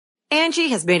Angie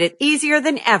has made it easier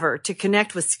than ever to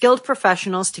connect with skilled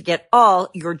professionals to get all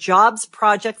your jobs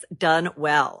projects done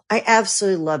well. I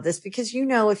absolutely love this because,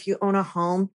 if you own a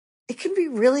home, it can be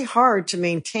really hard to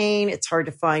maintain. It's hard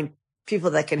to find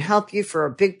people that can help you for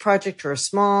a big project or a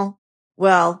small.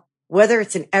 Well, whether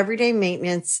it's in everyday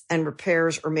maintenance and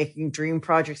repairs or making dream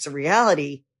projects a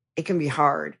reality, it can be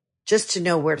hard just to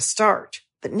know where to start.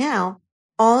 But now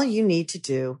all you need to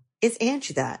do is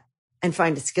Angie that and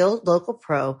find a skilled local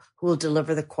pro who will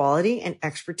deliver the quality and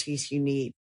expertise you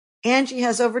need. Angie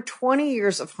has over 20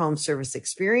 years of home service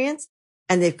experience,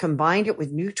 and they've combined it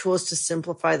with new tools to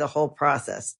simplify the whole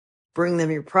process. Bring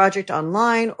them your project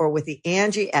online or with the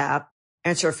Angie app,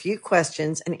 answer a few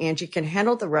questions, and Angie can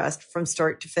handle the rest from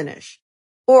start to finish.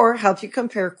 Or help you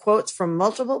compare quotes from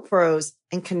multiple pros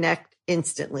and connect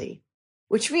instantly,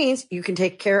 which means you can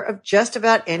take care of just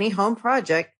about any home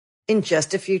project in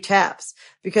just a few taps.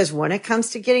 Because when it comes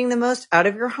to getting the most out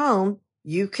of your home,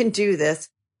 you can do this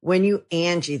when you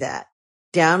Angie that.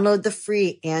 Download the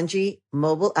free Angie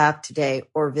mobile app today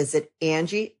or visit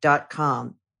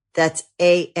Angie.com. That's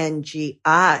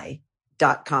ANGI.com.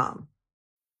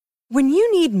 When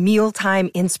you need mealtime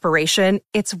inspiration,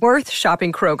 it's worth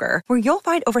shopping Kroger, where you'll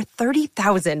find over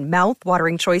 30,000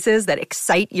 mouth-watering choices that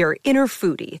excite your inner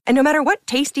foodie. And no matter what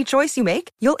tasty choice you make,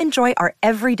 you'll enjoy our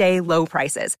everyday low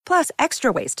prices, plus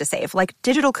extra ways to save, like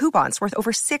digital coupons worth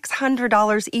over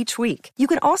 $600 each week. You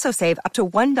can also save up to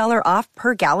 $1 off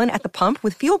per gallon at the pump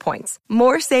with fuel points.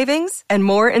 More savings and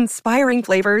more inspiring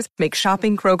flavors make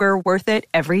shopping Kroger worth it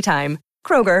every time.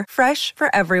 Kroger, fresh for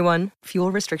everyone.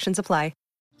 Fuel restrictions apply.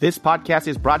 This podcast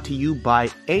is brought to you by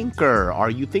Anchor.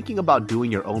 Are you thinking about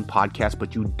doing your own podcast,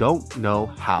 but you don't know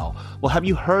how? Well, have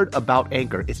you heard about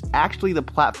Anchor? It's actually the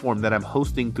platform that I'm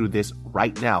hosting through this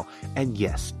right now. And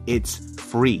yes, it's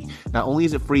free. Not only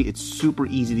is it free, it's super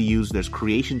easy to use. There's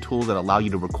creation tools that allow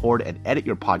you to record and edit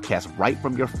your podcast right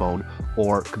from your phone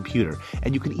or computer.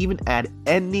 And you can even add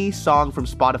any song from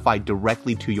Spotify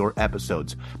directly to your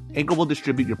episodes. Anchor will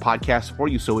distribute your podcast for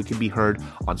you so it can be heard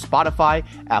on Spotify,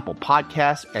 Apple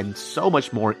Podcasts, and so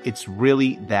much more. It's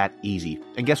really that easy.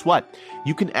 And guess what?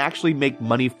 You can actually make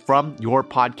money from your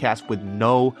podcast with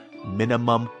no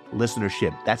minimum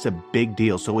listenership. That's a big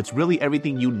deal. So it's really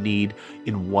everything you need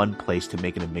in one place to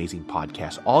make an amazing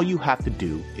podcast. All you have to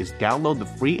do is download the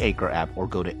free Anchor app or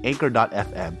go to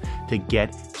anchor.fm to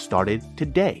get started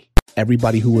today.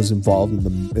 Everybody who was involved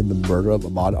in the murder of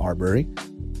Ahmaud Arbery,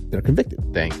 they're convicted.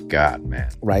 Thank God, man.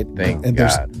 Right? Thank and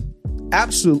God.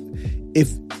 There's if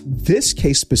this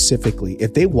case specifically,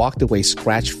 if they walked away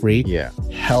scratch-free,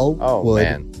 hell would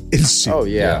ensue. Oh,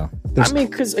 yeah. I mean,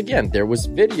 because, again, there was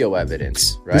video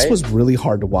evidence, right? This was really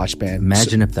hard to watch, man.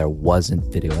 Imagine if there wasn't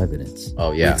video evidence.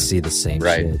 Oh, yeah. We'd see the same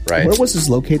shit. Right. Where was this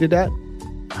located at?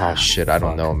 Oh, shit, I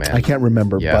don't know, man. I can't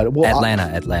remember. Yeah. But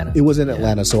Atlanta. It was in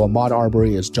Atlanta, so Ahmaud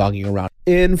Arbery is jogging around.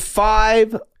 In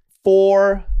 5,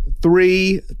 4,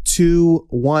 3, 2,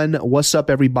 1. What's up,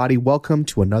 everybody? Welcome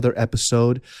to another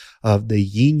episode of the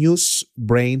Genius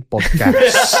Brain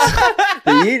Podcast.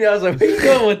 I was like, where you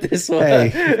going with this one?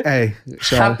 Hey,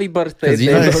 Sean. Happy birthday.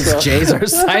 Those J's are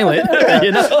silent.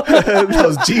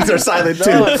 Those G's are silent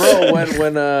too. No, bro,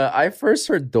 when I first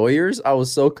heard Doyers, I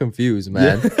was so confused,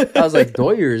 man. I was like,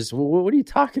 Doyers? What are you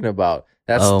talking about?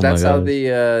 That's how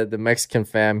the Mexican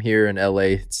fam here in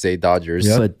LA say Dodgers.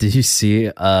 Yeah. But did you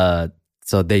see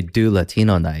so they do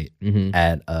Latino night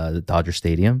at the Dodger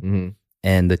Stadium,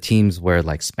 and the teams wear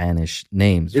like Spanish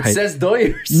names. It says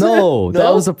Doyers. No,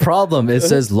 that was a problem. It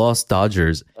says Los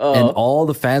Dodgers, and all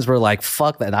the fans were like,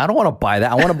 "Fuck that! I don't want to buy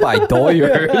that. I want to buy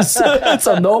Doyers."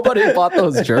 So nobody bought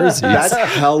those jerseys. That's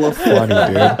hella funny,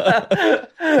 dude.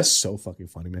 That's so fucking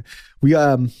funny, man.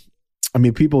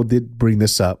 We, people did bring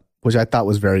this up, which I thought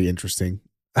was very interesting.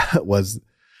 Was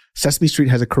Sesame Street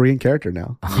has a Korean character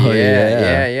now.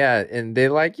 Yeah. And they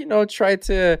try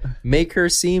to make her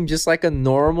seem just like a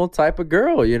normal type of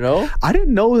girl, I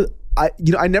didn't know.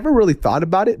 I never really thought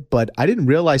about it, but I didn't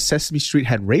realize Sesame Street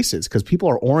had races because people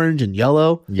are orange and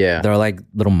yellow. Yeah. They're like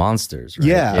little monsters, right?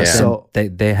 Yeah. So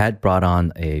they had brought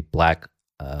on a black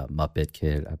Muppet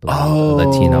kid, I believe, a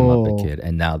Latino Muppet kid,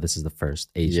 and now this is the first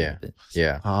Asian Muppet.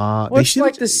 Yeah. Well, it's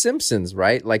like The Simpsons,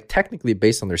 right? Like technically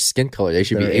based on their skin color, they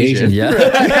should be Asian.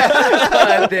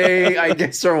 Yeah. They, I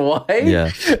guess, are white. Yeah.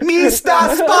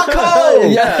 Mr. Sparkle!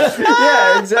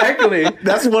 Yeah, exactly.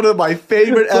 That's one of my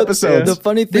favorite episodes. The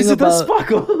funny thing Mr. about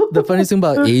Sparkle. The funniest thing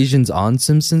about Asians on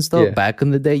Simpsons, though, back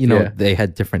in the day, they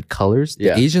had different colors.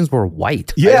 The Asians were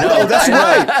white. Yeah, that's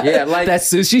right. Yeah, like that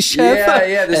sushi chef.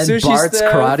 Yeah, the and sushi Bart's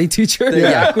chef, karate teacher. The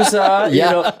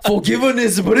Yakuza,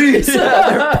 forgiveness, please.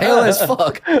 They're pale as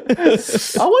fuck.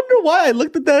 I wonder why I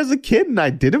looked at that as a kid and I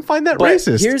didn't find that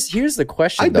racist. Here's the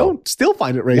question, I don't still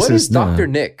find it racist. What is Dr.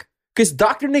 Nick? Because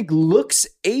Dr. Nick looks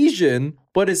Asian,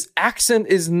 but his accent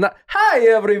is not. Hi,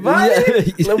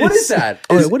 everybody. Yeah. What is that?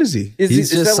 What is he?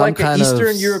 Is that like an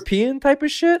Eastern European type of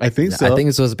shit? I think so. I think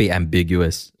it's supposed to be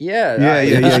ambiguous. Yeah.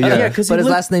 Yeah. But his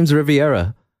last name's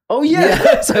Riviera. Oh,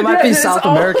 yeah. So it might be South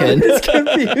American. It's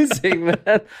confusing,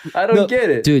 man. I don't get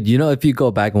it. Dude, if you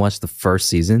go back and watch the first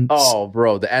season. Oh,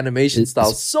 bro. The animation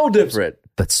style is so different.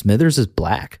 But Smithers is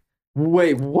black.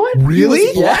 Wait, what?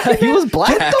 Really? He was black.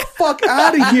 Get the fuck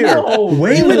out of here. No,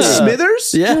 Wayman really?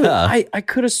 Smithers? Yeah. Dude, I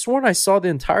could have sworn I saw the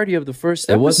entirety of the first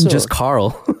episode. It wasn't just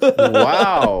Carl.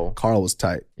 Wow. Carl was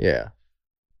tight. Yeah.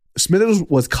 Smithers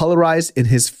was colorized in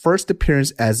his first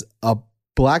appearance as a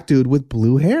black dude with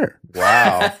blue hair.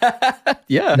 Wow.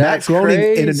 Yeah. Matt Groening,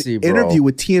 crazy, in an interview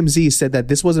with TMZ, said that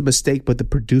this was a mistake, but the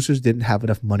producers didn't have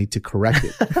enough money to correct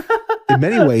it. In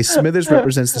many ways, Smithers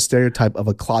represents the stereotype of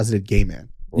a closeted gay man.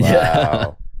 Wow.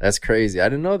 Yeah. That's crazy. I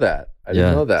didn't know that. I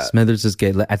didn't know that. Smithers is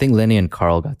gay. I think Lenny and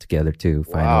Carl got together too,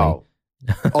 finally. Wow.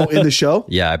 Oh, in the show?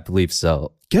 Yeah, I believe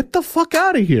so. Get the fuck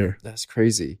out of here. That's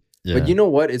crazy. Yeah. But you know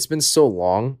what? It's been so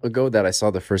long ago that I saw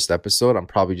the first episode. I'm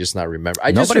probably just not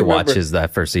remembering. Nobody watches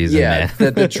that first season, man.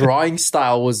 the drawing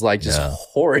style was like just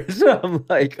horrid. I'm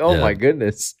like, oh my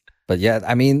goodness. But yeah,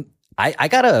 I mean, I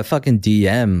got a fucking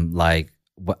DM, like,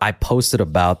 I posted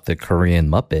about the Korean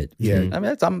Muppet. Yeah. I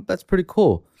mean, that's pretty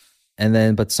cool. And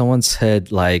then, but someone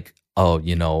said like, oh,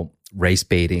 race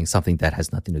baiting, something that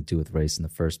has nothing to do with race in the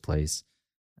first place.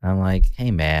 And I'm like,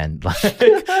 hey man, like,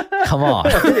 come on.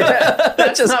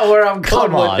 That's just not where I'm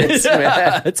going with this,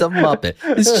 man. It's a Muppet.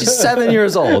 She's 7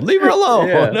 years old. Leave her alone.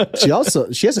 Yeah.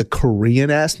 She has a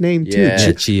Korean ass name too. Yeah.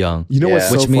 Chiyoung. You know what's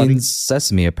so which funny? means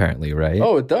sesame, apparently, right?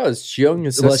 Oh, it does. Chiyoung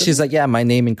is Well, she's like, yeah, my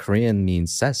name in Korean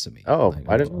means sesame. Oh, like,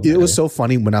 I didn't know It was so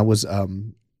funny when I was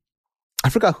I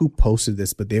forgot who posted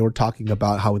this, but they were talking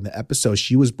about how in the episode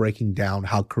she was breaking down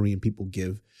how Korean people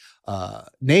give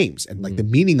names and like the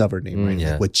meaning of her name, right?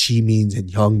 Yeah. Like what Chi means and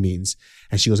Young means.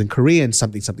 And she goes in Korean,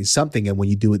 something, something, something. And when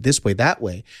you do it this way, that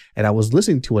way. And I was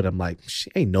listening to it. I'm like,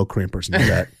 ain't no Korean person do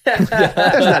that.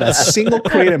 There's not a single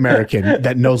Korean American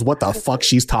that knows what the fuck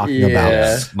she's talking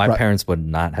about. My parents would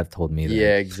not have told me that.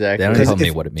 Yeah, exactly. They don't tell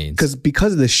me what it means.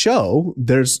 Because of the show,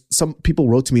 there's some people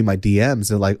wrote to me in my DMs.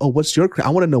 They're like, oh, what's your,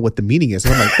 I want to know what the meaning is.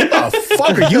 And I'm like, what the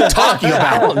fuck are you talking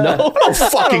about? I don't know. I don't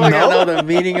fucking I know. know the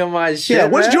meaning of my shit. Yeah,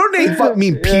 what's your name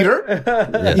mean, Peter?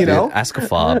 Yeah, you know? Dude, ask a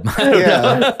fob.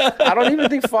 Yeah. I don't even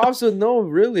think Fobs would know,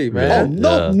 really, man.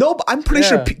 Oh, no, but I'm pretty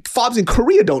sure fobs in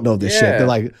Korea don't know this shit. Yeah. They're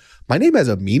like, my name has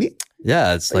a meaning?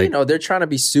 Yeah, it's But, like, they're trying to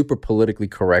be super politically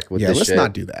correct with this let's shit.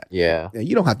 not do that. Yeah. Yeah,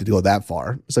 you don't have to go that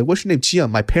far. It's like, what's your name? Chia.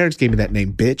 My parents gave me that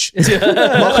name, bitch.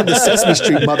 Welcome to Sesame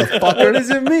Street, What motherfucker.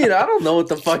 does it mean? I don't know what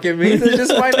the fuck it means. It's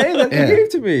just my name that they gave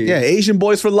to me. Yeah, Asian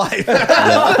boys for life.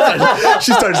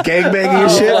 She starts gangbanging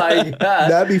and shit. Oh my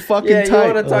God. That'd be fucking Yeah, tight.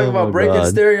 you want to talk about breaking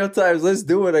stereotypes? Let's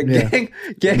do it.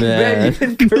 Gang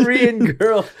banging Korean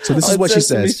girl. So this is on what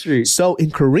Sesame she says. Street. So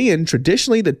in Korean,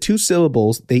 traditionally the two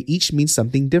syllables, they each mean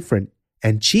something different.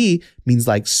 And chi means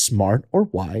like smart or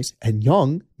wise, and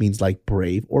young means like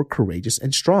brave or courageous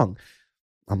and strong.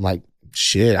 I'm like,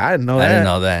 shit, I didn't know that. I didn't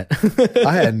know that.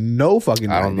 I had no fucking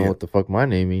I don't idea. know what the fuck my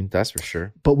name means. That's for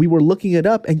sure. But we were looking it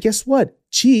up, and guess what?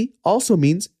 Chi also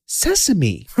means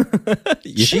sesame.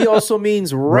 She also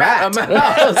means rat.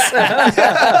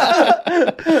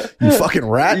 You fucking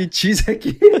rat.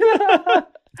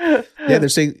 Yeah, they're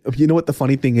saying, you know what the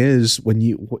funny thing is, when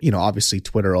you know, obviously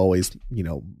Twitter always,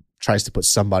 tries to put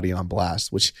somebody on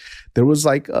blast, which there was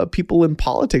like people in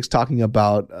politics talking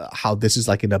about how this is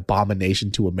like an abomination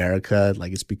to America,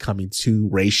 like it's becoming too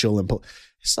racial and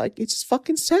it's like, it's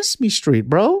fucking Sesame Street,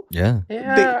 bro. Yeah.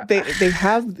 They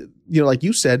have, like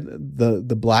you said,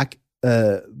 the black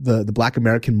the Black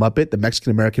American Muppet, the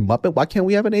Mexican American Muppet. Why can't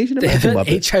we have an Asian American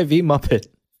Muppet? HIV Muppet.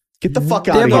 Get the fuck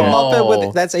They out have of a here.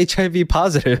 Muppet that's HIV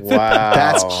positive. Wow.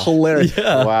 That's hilarious.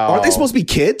 Yeah. Wow. Aren't they supposed to be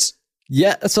kids?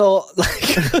 Yeah. So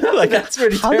like That's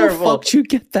pretty how terrible. the fuck did you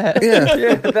get that?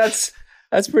 Yeah,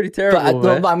 that's pretty terrible.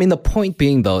 But I mean, the point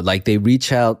being though, like they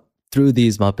reach out through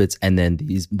these Muppets, and then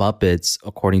these Muppets,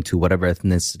 according to whatever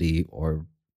ethnicity or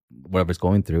whatever's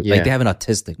going through, like they have an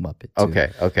autistic Muppet too.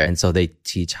 Okay. And so they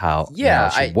teach how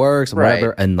Yeah, it works, or whatever.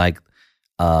 right. And like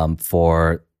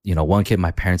for one kid,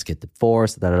 my parents get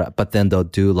divorced, but then they'll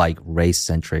do like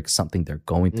race-centric, something they're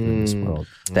going through in this world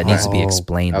that needs to be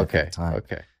explained at the time.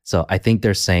 Okay. So I think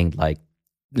they're saying like,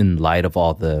 in light of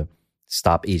all the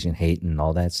Stop Asian Hate and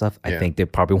all that stuff, I think they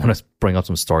probably want to bring up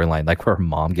some storyline like where her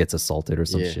mom gets assaulted or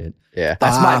some shit. Yeah.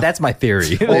 That's my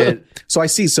theory. So I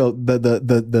see. So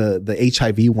the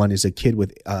HIV one is a kid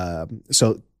with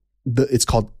it's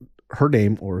called, her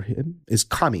name or him is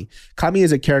Kami. Kami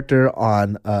is a character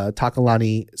on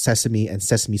Takalani, Sesame, and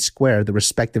Sesame Square, the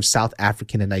respective South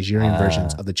African and Nigerian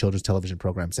versions of the children's television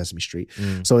program Sesame Street.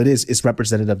 So it's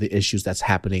representative of the issues that's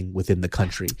happening within the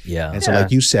country. Yeah. And so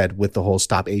like you said, with the whole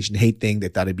Stop Asian Hate thing, they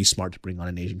thought it'd be smart to bring on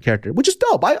an Asian character, which is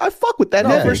dope. I fuck with that.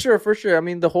 No, for sure. I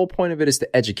mean, the whole point of it is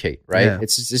to educate, right? Yeah.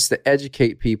 It's just to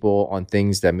educate people on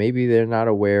things that maybe they're not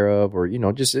aware of, or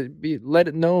just let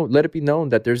it be known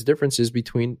that there's differences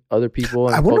between other people.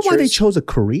 And I wonder cultures. why they chose a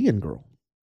Korean girl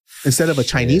instead of a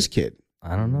Chinese kid.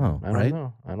 I don't know. I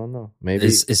don't know. Maybe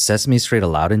is Sesame Street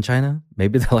allowed in China?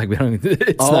 Maybe they're like, we don't.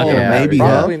 It's not maybe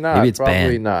probably not. Maybe it's probably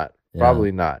banned. not. Yeah.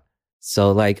 Probably not.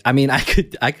 So like, I mean, I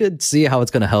could see how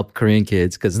it's gonna help Korean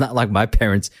kids because it's not like my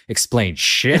parents explained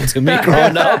shit to me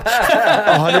growing up.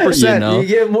 100%. You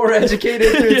get more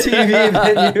educated through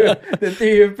TV than through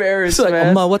your parents, It's like, man.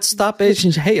 Oma, what's Stop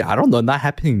Asian? Hey, I don't know, not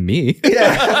happening to me.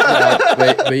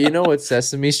 But you know what,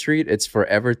 Sesame Street, it's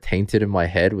forever tainted in my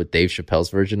head with Dave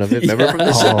Chappelle's version of it. Remember from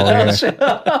the show?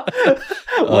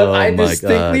 What I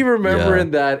distinctly remember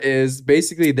in that is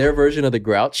basically their version of the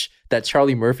Grouch that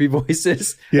Charlie Murphy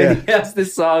voices. Yeah. And he has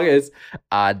this song, it's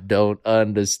I don't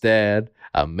understand.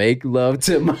 I make love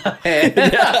to my hand.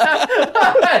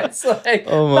 It's like,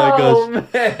 Oh my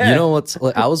gosh. man. You know what's?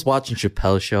 Like, I was watching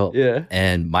Chappelle's show, Yeah.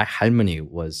 and my halmoni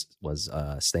was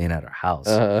staying at her house,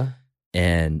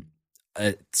 and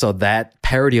so that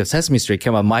parody of Sesame Street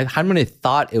came out. My halmoni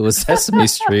thought it was Sesame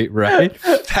Street, right?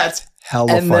 That's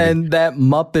hella And funny. then that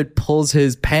Muppet pulls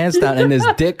his pants down and his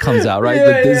dick comes out, right?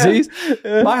 The disease.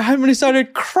 My halmoni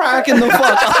started cracking the fuck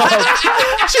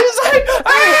up. She was like,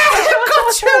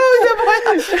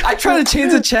 I tried to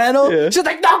change the channel. She's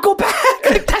like, no, go back.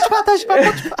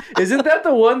 Isn't that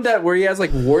the one that where he has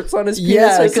like warts on his penis?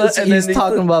 Yeah, or because something? he's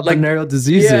talking about like, venereal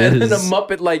diseases. Yeah, and then the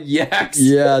Muppet like yaks.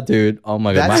 Yeah, dude. Oh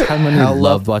my God. That's My halmoni hella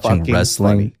loved watching fucking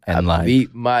wrestling funny. and like.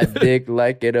 Beat my dick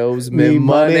like it owes me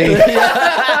money.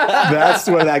 That's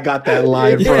where I got that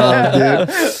line from,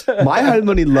 dude. My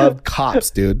halmoni loved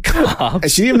Cops, dude. Cops?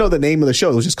 And she didn't even know the name of the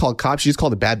show. It was just called Cops. She just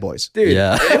called it Bad Boys. Dude,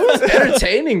 Yeah. it was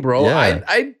entertaining, bro. Yeah.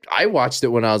 I watched it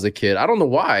when I was a kid. I don't know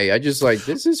why. I just like,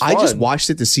 this is fun. I just watched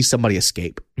it to see somebody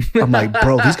escape. I'm like,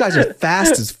 bro, these guys are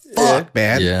fast as fuck,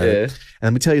 man. Yeah. And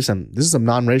let me tell you something. This is some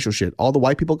non-racial shit. All the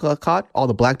white people got caught. All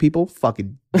the black people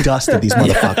fucking dusted these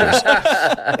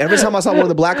motherfuckers. Every time I saw one of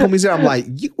the black homies there, I'm like,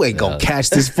 you ain't gonna catch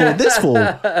this fool. This fool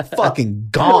fucking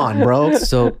gone, bro.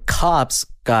 So Cops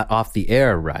got off the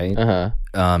air, right?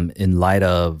 In light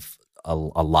of a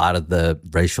lot of the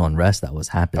racial unrest that was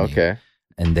happening. Okay.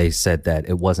 And they said that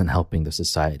it wasn't helping the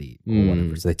society or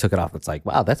whatever. So they took it off. It's like,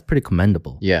 wow, that's pretty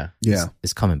commendable. Yeah. Yeah.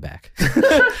 It's coming back.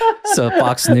 So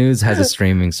Fox News has a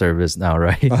streaming service now,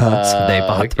 right? So they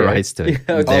bought the rights to it.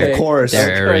 Okay. Of course. They're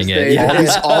airing it.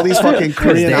 All these fucking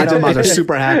Korean They ajamas don't- are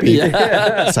super happy.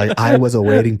 It's like, I was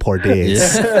awaiting poor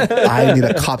days. I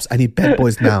need Cops. I need Bad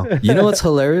Boys now. You know what's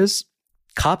hilarious?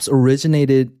 Cops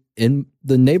originated in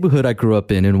the neighborhood I grew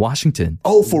up in Washington.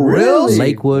 Oh, for real?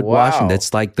 Lakewood, Wow. Washington.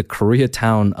 It's like the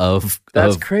Koreatown of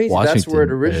That's of crazy. Washington. That's where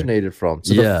it originated from.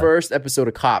 So Yeah. the first episode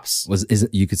of Cops.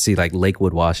 You could see like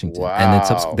Lakewood, Washington, Wow. and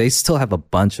then they still have a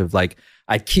bunch of like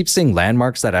I keep seeing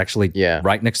landmarks that actually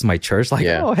right next to my church. Like,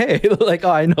 oh hey, like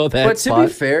I know that. But spot. to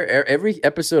be fair, every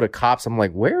episode of Cops, I'm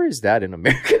like, where is that in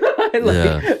America?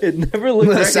 It never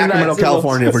looked Sacramento,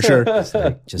 California, for sure.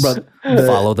 Just But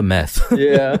follow the meth.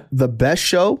 Yeah. The best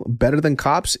show, better than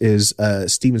Cops, is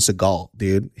Steven Seagal,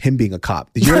 dude. Him being a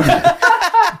cop. Did you ever?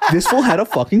 This fool had a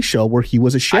fucking show where he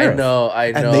was a sheriff. I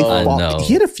And know. they I fought. know.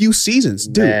 He had a few seasons,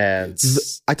 dude. Man.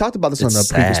 I talked about this on the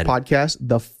It's previous sad. podcast.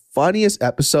 The funniest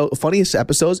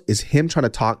episodes is him trying to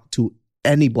talk to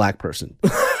any black person.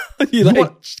 He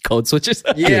like code switches.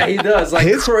 Yeah, he does.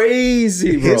 Like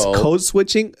crazy, bro. His code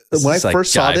switching. When I is like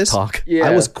first saw jive this, talk. Yeah.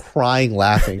 I was crying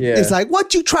laughing. Yeah. It's like,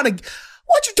 what you talking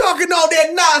all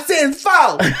that nonsense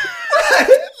for?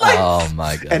 Oh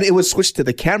my God. And it would switch to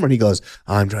the camera and he goes,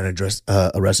 I'm trying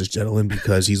to arrest this gentleman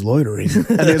because he's loitering. And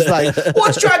it's like,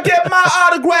 what you trying to get my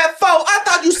autograph for? I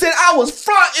thought you said I was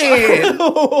fronting.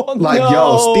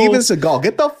 Yo, Steven Seagal,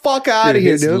 get the fuck out of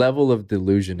here, his dude. level of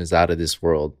delusion is out of this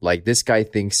world. Like, this guy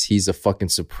thinks he's a fucking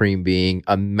supreme being,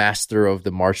 a master of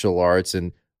the martial arts,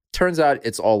 and Turns out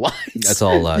it's all lies. That's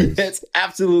all lies. It's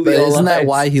absolutely But all lies. isn't that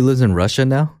why he lives in Russia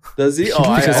now? Does he?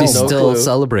 Oh, Because he's no still clue.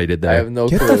 celebrated there. I have no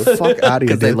Get clue. the fuck out of here.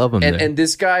 Because they dude. love him there. And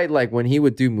this guy, like when he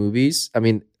would do movies, I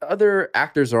mean, other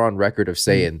actors are on record of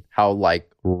saying how like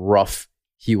rough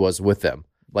he was with them.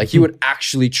 Like he would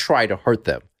actually try to hurt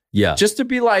them. yeah. Just to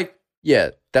be like,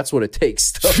 yeah, that's what it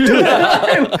takes. What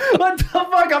the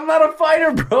fuck? I'm not a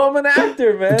fighter, bro. I'm an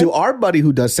actor, man. To our buddy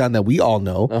who does sound that we all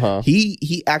know, Uh-huh.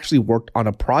 he actually worked on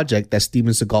a project that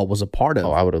Steven Seagal was a part of.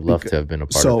 Oh, I would have loved to have been a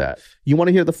part So, of that. You want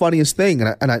to hear the funniest thing?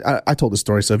 And I told the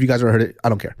story, so if you guys ever heard it, I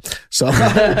don't care. So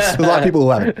there's a lot of people who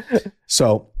haven't.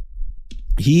 So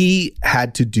he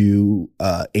had to do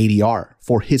ADR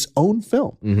for his own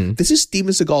film. Mm-hmm. This is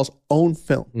Steven Seagal's own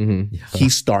film. Mm-hmm.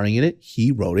 He's starring in it.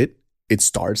 He wrote it. It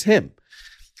stars him.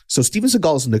 So Steven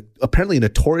Seagal is apparently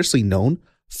notoriously known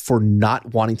for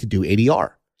not wanting to do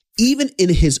ADR, even in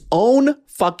his own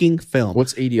fucking film.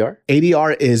 What's ADR?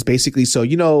 ADR is basically, so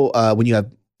you know when you have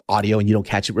audio and you don't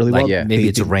catch it really Like well? yeah. maybe they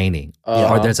it's do- raining,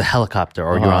 Uh-huh. or there's a helicopter,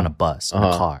 or you're on a bus, or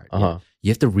a car. Uh-huh. Yeah. You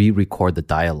have to re-record the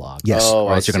dialogue. Yes. Oh,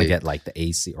 or else you're I going to see. get like the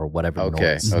AC or whatever Okay.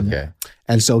 noise. Okay.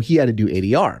 And so he had to do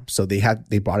ADR. So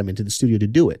they brought him into the studio to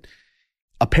do it.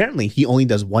 Apparently, he only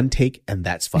does one take, and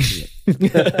that's fucking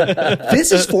it.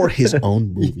 This is for his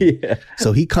own movie. Yeah.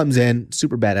 So he comes in,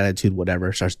 super bad attitude,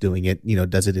 whatever, starts doing it,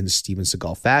 does it in Steven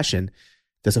Seagal fashion,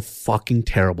 does a fucking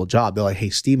terrible job. They're like, hey,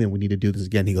 Steven, we need to do this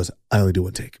again. He goes, I only do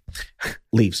one take.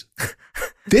 Leaves.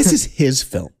 This is his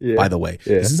film, by the way.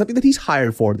 Yeah. This is something that he's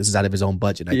hired for. This is out of his own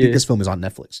budget. I think this film is on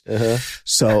Netflix. Uh-huh.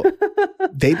 So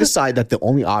they decide that the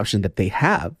only option that they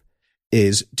have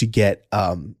is to get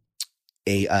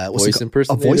a Voice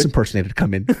impersonator? a voice impersonator to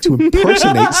come in to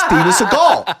impersonate Steven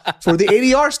Seagal for the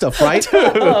ADR stuff, right?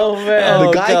 Oh man.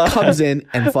 The guy comes in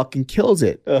and fucking kills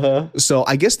it. Uh-huh. So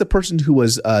I guess the person who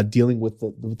was dealing with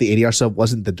the ADR stuff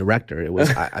wasn't the director. It was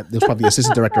it was probably the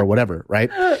assistant director or whatever, right?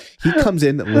 He comes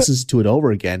in and listens to it over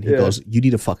again. He goes, "You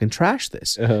need to fucking trash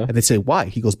this." And they say, "Why?"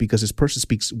 He goes, "Because this person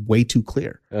speaks way too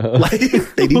clear. Like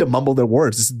they need to mumble their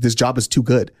words. This job is too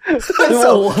good."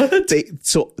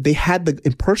 So they had the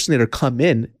impersonator come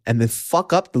in and then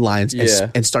fuck up the lines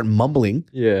and start mumbling.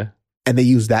 Yeah. And they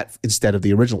used that instead of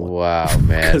the original one. Wow,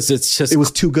 man. Because it's just It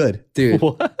was too good. Dude,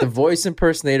 the voice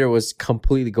impersonator was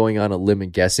completely going on a limb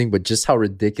and guessing, but just how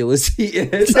ridiculous he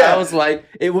is, I was like,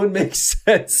 it would make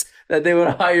sense that they would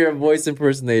hire a voice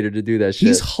impersonator to do that shit.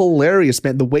 He's hilarious,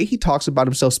 man. The way he talks about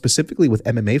himself, specifically with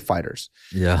MMA fighters,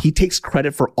 he takes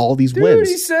credit for all these Dude, wins.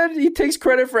 he said he takes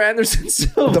credit for Anderson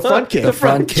Silva. The front kick. The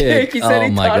front kick. He said Oh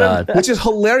he my taught him God. that. Which is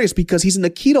hilarious because he's an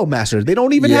Aikido master. They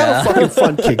don't even have a fucking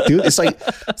front kick, dude. It's like,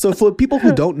 so for people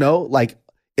who don't know, like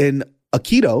in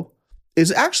Aikido is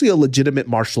actually a legitimate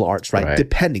martial arts, right?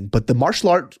 Depending. But the martial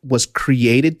art was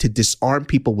created to disarm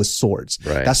people with swords.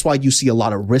 Right. That's why you see a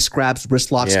lot of wrist grabs, wrist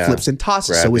locks, flips, and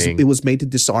tosses. Grabbing. So it was made to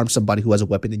disarm somebody who has a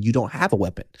weapon and you don't have a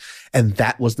weapon. And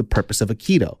that was the purpose of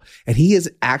Aikido. And he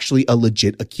is actually a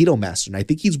legit Aikido master. And I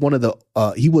think he's one of the,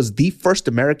 he was the first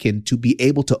American to be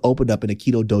able to open up an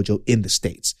Aikido dojo in the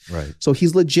States. right. So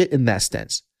he's legit in that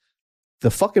sense.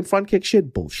 The fucking front kick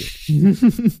shit, bullshit.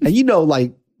 And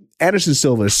like, Anderson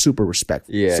Silva is super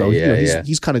respectful. Yeah, so yeah,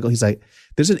 he's kind of he's like,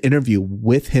 there's an interview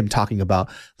with him talking about,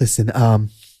 listen, I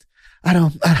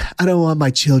don't want my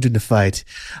children to fight.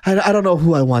 I don't know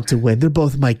who I want to win. They're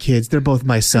both my kids. They're both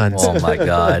my sons. Oh my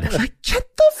God. Like, get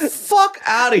the fuck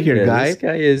out of here, guy. This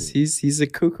guy he's a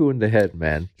cuckoo in the head,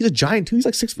 man. He's a giant too. He's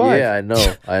like 6'5". Yeah, I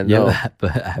know. I know. Yeah,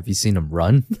 but have you seen him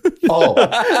run? Oh,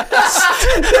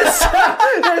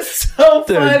 That's so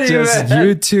funny, Just man.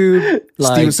 YouTube,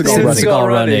 like Steven Seagal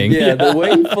running. Yeah, the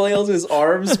way he flails his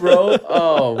arms, bro.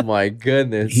 Oh my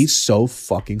goodness. he's so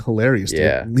fucking hilarious, dude.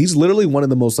 Yeah. He's literally one of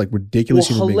the most like ridiculous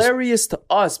human beings. hilarious to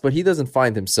us, but he doesn't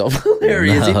find himself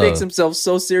hilarious. He No. takes himself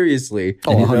so seriously.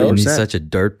 Oh, you know? And he's 100%. such a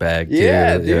dirtbag, too.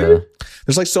 Yeah, dude.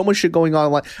 There's like so much shit going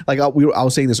on. Like I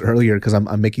was saying this earlier because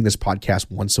I'm making this podcast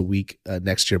once a week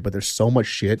next year, but there's so much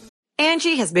shit.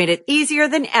 Angie has made it easier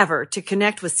than ever to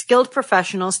connect with skilled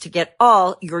professionals to get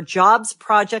all your jobs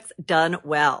projects done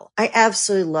well. I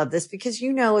absolutely love this because,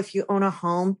 if you own a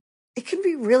home, it can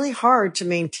be really hard to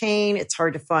maintain. It's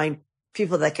hard to find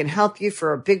people that can help you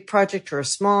for a big project or a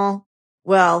small.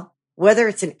 Well, whether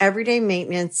it's in everyday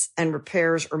maintenance and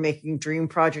repairs or making dream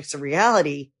projects a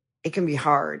reality, it can be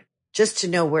hard just to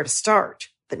know where to start.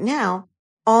 But now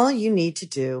all you need to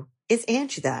do is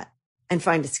Angie that and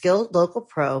find a skilled local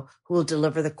pro who will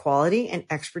deliver the quality and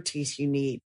expertise you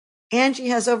need. Angie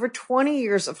has over 20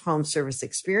 years of home service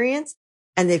experience,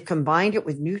 and they've combined it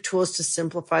with new tools to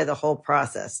simplify the whole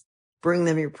process. Bring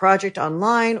them your project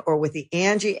online or with the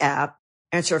Angie app,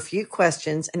 answer a few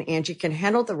questions, and Angie can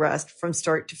handle the rest from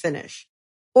start to finish.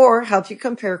 Or help you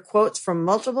compare quotes from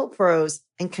multiple pros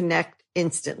and connect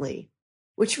instantly.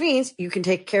 Which means you can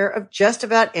take care of just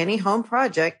about any home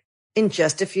project in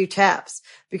just a few taps.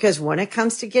 Because when it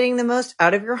comes to getting the most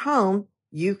out of your home,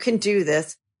 you can do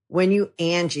this when you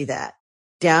Angie that.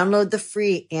 Download the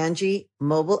free Angie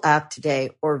mobile app today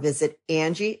or visit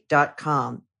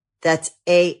Angie.com. That's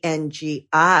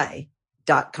ANGI.com.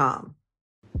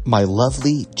 My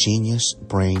lovely genius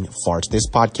brain farts. This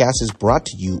podcast is brought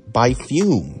to you by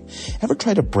Fume. Ever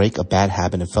tried to break a bad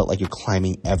habit and felt like you're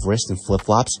climbing Everest in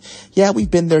flip-flops? Yeah, we've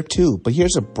been there too, but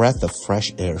here's a breath of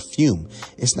fresh air. Fume.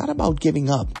 It's not about giving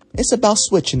up. It's about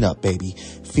switching up, baby.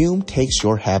 Fume takes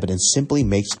your habit and simply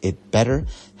makes it better,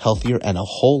 healthier, and a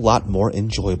whole lot more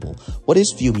enjoyable. What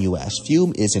is Fume, you ask?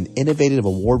 Fume is an innovative,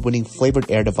 award-winning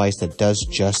flavored air device that does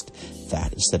just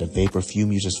that. Instead of vapor,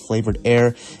 Fume uses flavored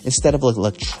air. Instead of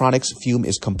electronics, Fume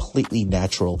is completely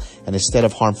natural. And instead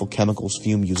of harmful chemicals,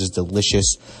 Fume uses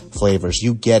delicious flavors.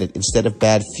 You get it. Instead of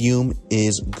bad, Fume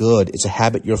is good. It's a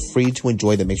habit you're free to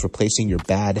enjoy that makes replacing your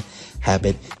bad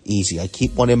habit easy. I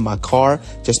keep one in my car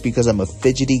just because I'm a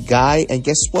fidgety guy. And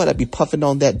guess what? I'd be puffing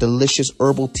on that delicious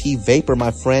herbal tea vapor,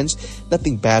 my friends.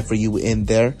 Nothing bad for you in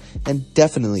there. And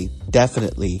definitely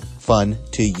fun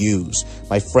to use.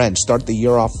 My friends, start the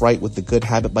year off right with the good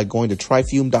habit by going to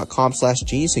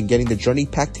tryfume.com/genius and getting the journey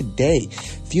pack today.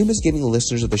 Fume is giving the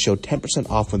listeners of the show 10%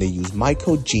 off when they use my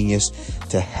code GENIUS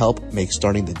to help make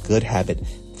starting the good habit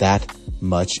that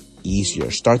much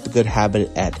easier. Start the good habit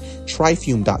at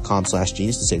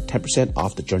tryfume.com/genius to save 10%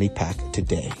 off the journey pack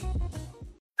today.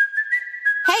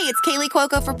 Hey, it's Kaylee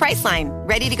Cuoco for Priceline.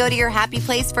 Ready to go to your happy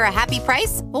place for a happy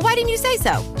price? Well, why didn't you say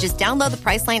so? Just download the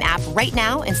Priceline app right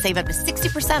now and save up to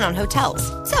 60% on hotels.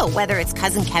 So whether it's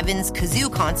Cousin Kevin's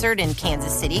Kazoo Concert in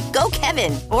Kansas City, go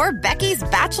Kevin, or Becky's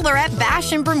Bachelorette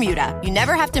Bash in Bermuda, you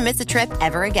never have to miss a trip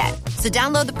ever again. So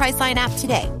download the Priceline app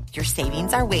today. Your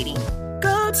savings are waiting.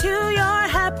 Go to your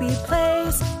happy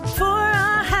place for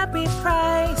a happy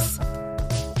price.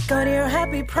 Go to your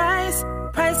happy price,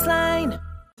 Priceline.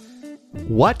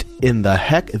 What in the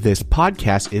heck? This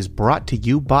podcast is brought to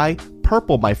you by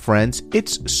Purple, my friends.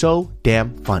 It's so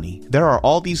damn funny. There are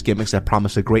all these gimmicks that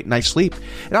promise a great night's sleep.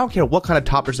 And I don't care what kind of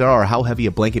toppers there are or how heavy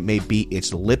a blanket may be,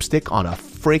 it's lipstick on a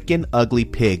freaking ugly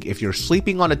pig. If you're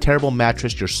sleeping on a terrible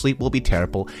mattress, your sleep will be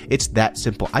terrible. It's that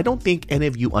simple. I don't think any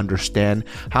of you understand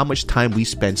how much time we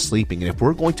spend sleeping. And if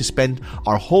we're going to spend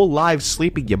our whole lives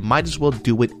sleeping, you might as well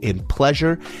do it in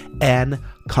pleasure and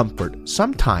comfort.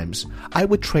 Sometimes I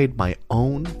would trade my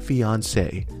own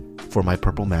fiance for my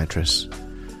Purple mattress.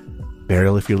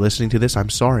 Beryl, if you're listening to this, I'm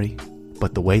sorry.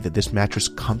 But the way that this mattress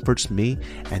comforts me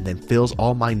and then fills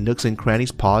all my nooks and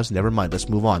crannies, pause, never mind, let's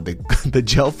move on. The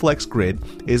Gel Flex Grid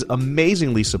is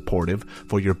amazingly supportive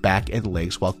for your back and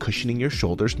legs while cushioning your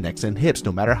shoulders, necks, and hips,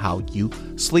 no matter how you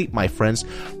sleep, my friends.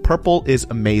 Purple is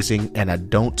amazing, and I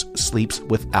don't sleep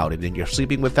without it. And you're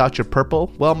sleeping without your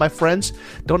Purple? Well, my friends,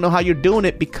 don't know how you're doing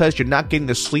it because you're not getting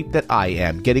the sleep that I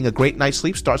am. Getting a great night's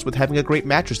sleep starts with having a great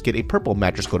mattress. Get a Purple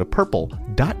mattress. Go to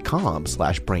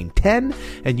purple.com/brain10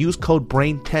 and use code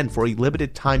BRAIN10 for a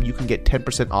limited time. You can get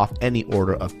 10% off any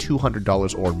order of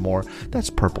 $200 or more. That's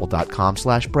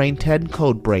purple.com/brain10,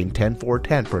 code BRAIN10 for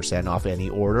 10% off any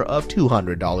order of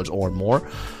 $200 or more.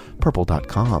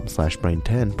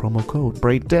 Purple.com/brain10, promo code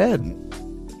BRAIN10.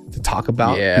 To talk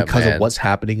about because of what's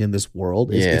happening in this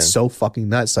world. It's so fucking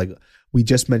nuts. Like, we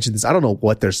just mentioned this. I don't know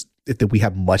if we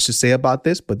have much to say about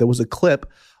this, but there was a clip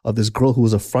of this girl who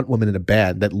was a front woman in a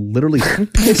band that literally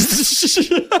pissed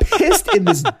in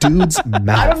this dude's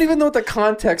mouth. I don't even know what the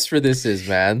context for this is,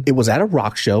 man. It was at a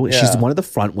rock show. Yeah. She's one of the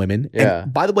front women. Yeah.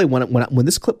 And by the way, when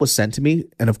this clip was sent to me,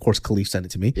 and of course Khalif sent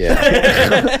it to me. Yeah.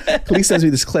 Khalif sends me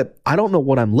this clip. I don't know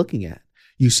what I'm looking at.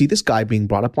 You see this guy being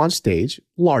brought up on stage,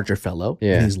 larger fellow,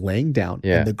 and he's laying down,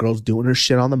 and the girl's doing her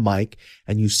shit on the mic,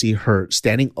 and you see her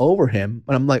standing over him,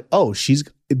 and I'm like, oh, she's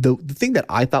the thing that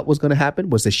I thought was going to happen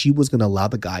was that she was going to allow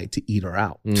the guy to eat her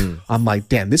out. I'm like,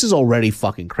 damn, this is already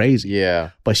fucking crazy. Yeah.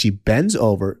 But she bends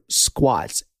over,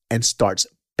 squats, and starts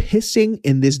pissing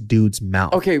in this dude's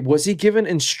mouth. Okay, was he given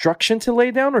instruction to lay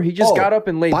down, or he just got up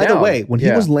and laid down? By the way, when he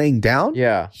was laying down,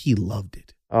 he loved it.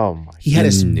 Oh my! He had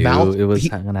his mouth. It was he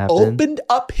gonna happen. Opened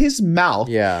up his mouth.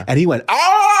 Yeah, and he went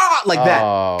like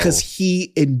that because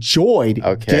he enjoyed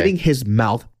getting his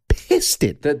mouth pissed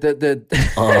in.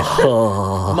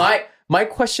 My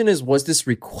question is: was this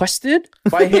requested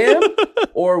by him,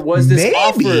 or was this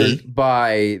offered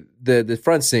by the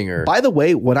front singer? By the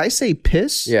way, when I say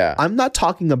piss, I'm not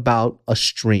talking about a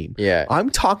stream. Yeah, I'm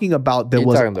talking about there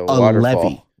was a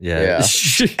levee. Yeah.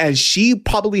 And she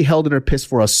probably held in her piss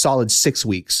for a solid 6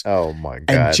 weeks. Oh my God.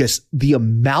 And just the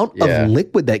amount of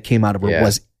liquid that came out of her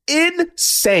was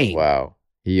insane. Wow.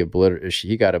 He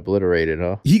got obliterated,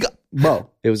 huh? He got, bro.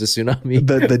 It was a tsunami.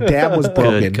 The dam was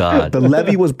broken. Good God. The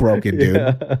levee was broken,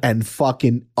 dude, and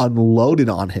fucking unloaded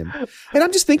on him. And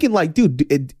I'm just thinking, like,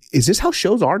 dude, is this how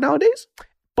shows are nowadays?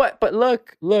 But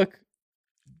look.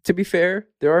 To be fair,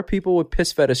 there are people with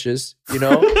piss fetishes, you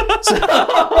know?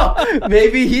 So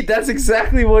maybe that's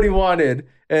exactly what he wanted.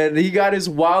 And he got his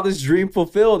wildest dream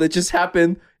fulfilled. It just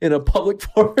happened in a public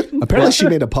forum. Apparently she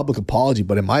made a public apology,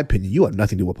 but in my opinion, you have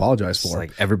nothing to apologize for. It's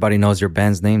like everybody knows your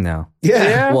band's name now.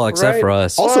 Yeah. Well, except for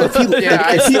us. Also, if he,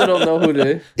 I still don't know who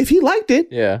to. If he liked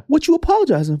it, what you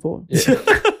apologizing for? Yeah.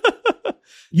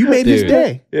 You made his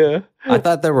day. Yeah. I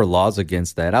thought there were laws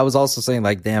against that. I was also saying,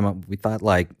 like, damn, we thought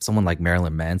like someone like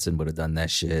Marilyn Manson would have done that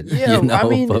shit. Yeah, you know? I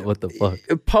mean, but what the fuck?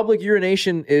 Public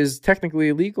urination is technically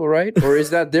illegal, right? Or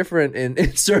is that different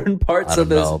in certain parts of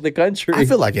the country? I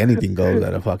feel like anything goes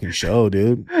at a fucking show,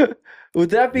 dude.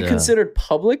 Would that be considered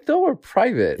public though, or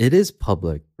private? It is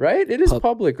public, right? It is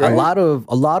public, right? A lot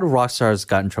of rock stars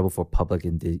got in trouble for public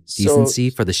indecency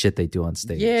for the shit they do on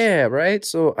stage. Yeah, right.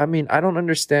 So I mean, I don't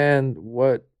understand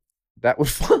what that would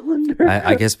fall under.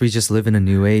 I guess we just live in a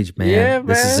new age, man. Yeah, man.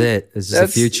 This is it. This is the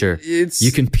future.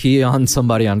 You can pee on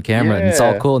somebody on camera and it's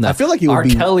all cool now. I feel like he would R.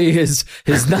 Kelly is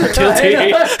not guilty.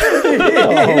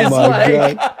 Oh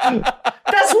my God.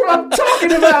 That's what I'm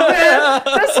talking about, man.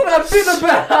 That's what I've been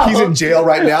about. He's in jail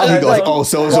right now. He goes,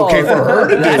 so it's okay for her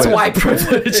to do it. That's white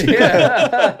privilege.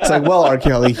 It's like, well, R.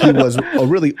 Kelly, he was a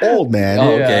really old man.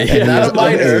 Oh, okay. And Not a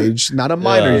minor. Age, not a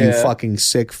minor, you fucking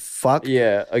sick fuck.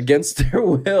 Yeah, against their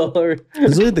will.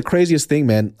 It's really the craziest thing,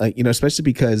 man. Like, you know, especially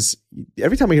because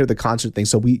every time I hear the concert thing,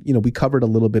 so we covered a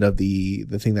little bit of the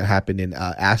thing that happened in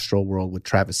Astro World with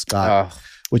Travis Scott.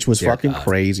 Which was fucking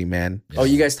crazy, man. Oh,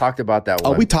 you guys talked about that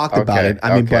one. Oh, we talked about it.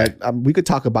 I mean, but we could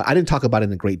talk about. I didn't talk about it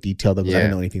in great detail though, because I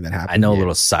didn't know anything that happened. I know a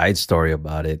little side story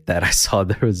about it that I saw.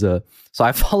 There was so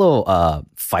I follow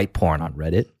fight porn on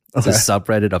Reddit. It's a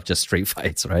subreddit of just straight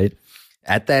fights, right?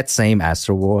 At that same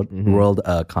Astro World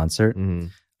concert,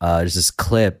 there's this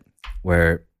clip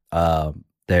where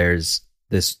there's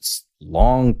this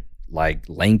long, like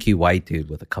lanky white dude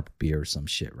with a cup of beer or some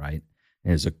shit, right? And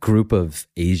there's a group of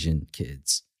Asian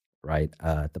kids, right,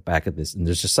 at the back of this. And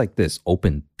there's just like this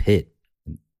open pit.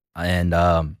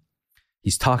 And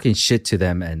he's talking shit to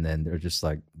them. And then they're just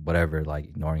like, whatever, like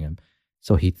ignoring him.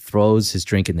 So he throws his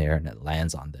drink in the air and it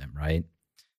lands on them, right?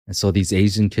 And so these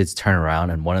Asian kids turn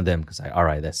around and one of them goes like, all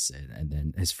right, that's it. And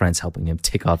then his friend's helping him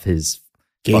take off his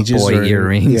gauges boy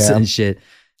earrings and shit.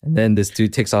 And then this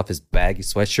dude takes off his baggy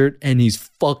sweatshirt and he's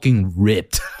fucking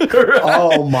ripped.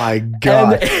 Oh my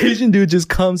God. And the Asian dude just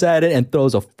comes at it and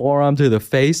throws a forearm to the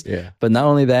face. Yeah. But not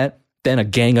only that, then a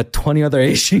gang of 20 other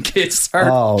Asian kids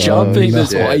start jumping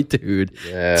this white dude.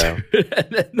 Yeah.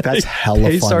 That's hella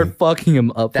funny. They start fucking him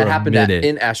up that for happened a minute.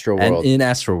 in Astro World. In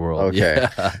Astro World. Okay.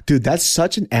 Yeah. Dude, that's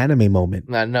such an anime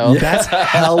moment. I know. That's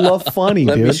hella funny,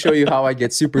 Let dude. me show you how I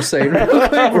get Super Saiyan.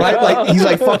 Right? Like he's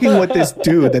like fucking with this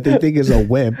dude that they think is a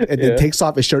wimp and then takes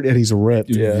off his shirt and he's ripped.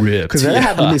 Ripped. Because that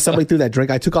happened to me. Somebody threw that drink.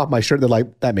 I took off my shirt. They're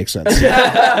like, that makes sense.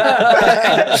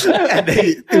 And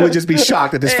they would just be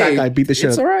shocked that this fat guy beat the shit.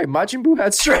 It's all right. Majin Buu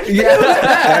had strength. Yeah.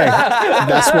 Hey,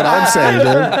 that's what I'm saying,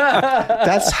 dude.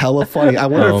 That's hella funny. I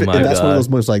wonder if that's one of those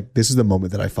moments like, this is the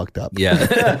moment that I fucked up.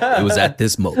 Yeah. It was at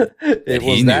this moment. It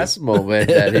was that moment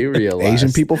that he realized.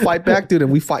 Asian people fight back, dude,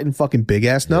 and we fight in fucking big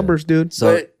ass numbers, dude.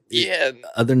 So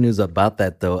other news about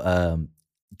that though,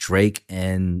 Drake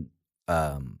and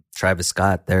Travis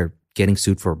Scott, they're getting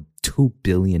sued for $2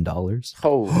 billion.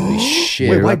 Holy shit.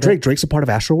 Wait, why Drake? Drake's a part of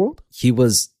Astro World?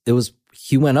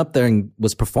 He went up there and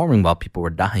was performing while people were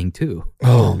dying too.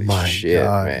 Oh my shit,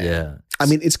 God. man. Yeah. I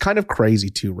mean, it's kind of crazy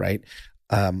too, right?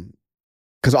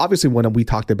 Because obviously when we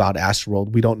talked about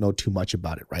Astroworld, we don't know too much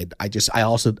about it, right? I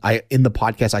in the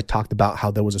podcast, I talked about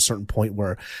how there was a certain point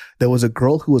where there was a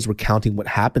girl who was recounting what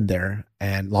happened there.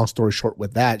 And long story short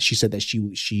with that, she said that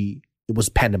it was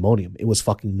pandemonium. It was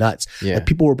fucking nuts. Yeah. Like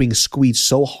people were being squeezed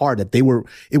so hard that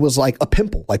it was like a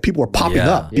pimple. Like people were popping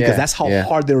up because that's how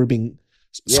hard they were being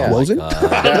squeezed.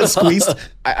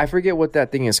 I forget what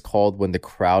that thing is called when the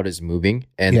crowd is moving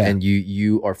and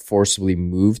you are forcibly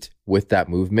moved with that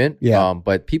movement. Yeah.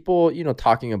 But people,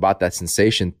 talking about that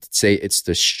sensation say it's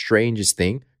the strangest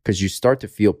thing because you start to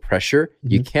feel pressure.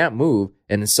 Mm-hmm. You can't move.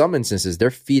 And in some instances,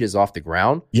 their feet is off the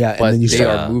ground. Yeah. But they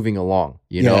are moving along,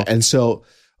 you know? And so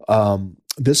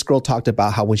this girl talked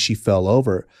about how when she fell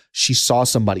over, she saw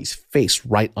somebody's face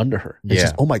right under her. And she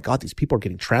says, oh my God, these people are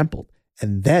getting trampled.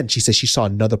 And then she says she saw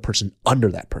another person under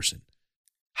that person.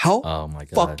 How Oh my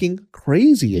God. fucking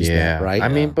crazy is that, right? I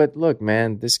mean, but look,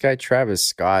 man, this guy Travis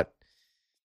Scott,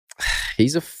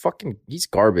 he's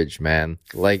garbage, man.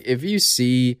 Like if you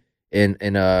see in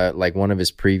like one of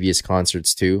his previous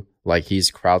concerts too, like he's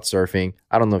crowd surfing.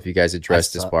 I don't know if you guys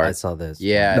addressed this part. I saw this.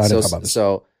 Yeah, No, I didn't talk about this.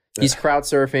 so he's crowd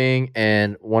surfing,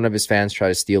 and one of his fans try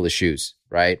to steal his shoes.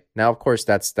 Right now, of course,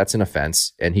 that's an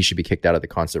offense, and he should be kicked out of the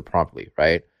concert promptly.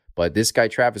 Right, but this guy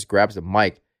Travis grabs the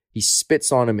mic, he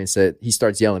spits on him, and he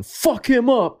starts yelling, "Fuck him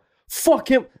up, fuck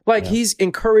him!" Like he's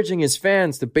encouraging his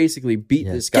fans to basically beat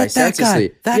this guy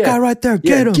senselessly. That guy right there,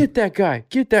 get him. Get that guy,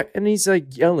 get that, and he's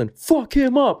like yelling, "Fuck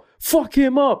him up, fuck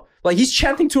him up!" Like he's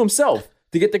chanting to himself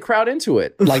to get the crowd into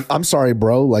it. Like, I'm sorry,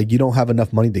 bro. Like, you don't have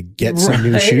enough money to get some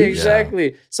new shoes.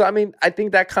 Exactly. So, I mean, I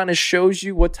think that kind of shows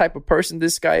you what type of person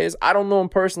this guy is. I don't know him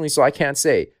personally, so I can't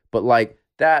say. But like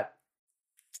that,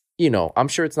 you know, I'm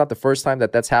sure it's not the first time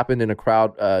that's happened in a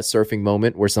crowd surfing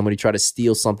moment where somebody tried to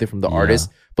steal something from the artist,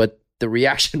 but the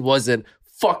reaction wasn't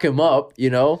fuck him up, you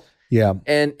know? Yeah.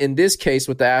 And in this case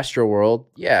with the Astro World,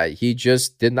 he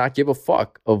just did not give a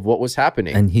fuck of what was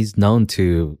happening. And he's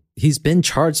been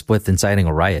charged with inciting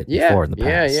a riot before in the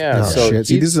past. Yeah. Oh, So shit.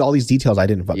 See, this is all these details I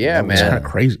didn't fucking know. man. It's kind of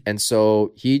crazy. And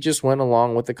so he just went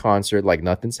along with the concert like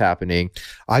nothing's happening.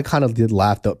 I kind of did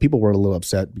laugh though. People were a little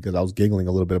upset because I was giggling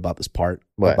a little bit about this part.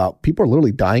 What? About people are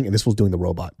literally dying, and this was doing the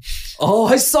robot. Oh,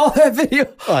 I saw that video.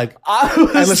 Like, I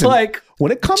was and listen, like,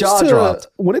 when it comes jaw to dropped.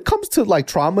 like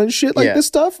trauma and shit like this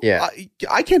stuff,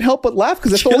 I can't help but laugh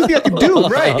because that's the only thing I can do.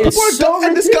 Right. People It's are so dumb,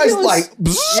 and this guy's ridiculous.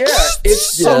 like,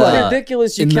 It's so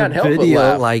ridiculous. You in can't the help video,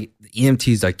 but laugh. like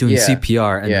EMT's like doing Yeah.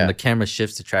 CPR, and Yeah. then the camera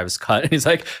shifts to Travis Scott, and he's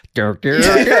like, Yeah,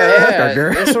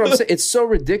 that's what I'm saying. It's so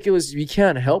ridiculous. You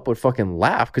can't help but fucking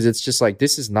laugh because it's just like,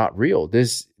 this is not real.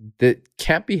 That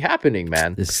can't be happening,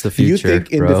 man. This is the Do you future.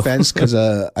 think in bro. defense, because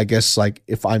I guess like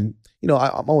if I'm,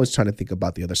 I'm always trying to think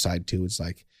about the other side too. It's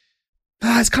like,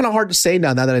 it's kind of hard to say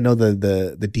now that I know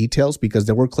the details, because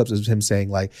there were clips of him saying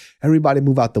like, everybody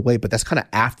move out the way, but that's kind of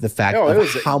after the fact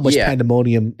of how much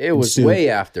pandemonium It was ensued. way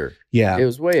after. Yeah. It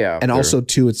was way after. And also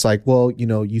too, it's like, well,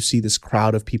 you see this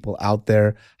crowd of people out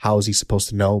there. How is he supposed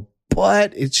to know?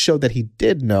 But it showed that he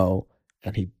did know,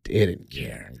 and he didn't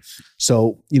care.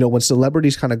 So, when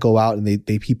celebrities kind of go out and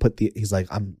he's like,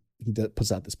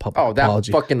 puts out this public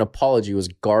apology. That fucking apology was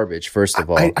garbage, first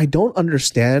of all. I don't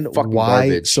understand Fucking why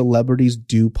garbage. celebrities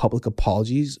do public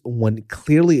apologies when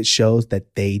clearly it shows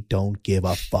that they don't give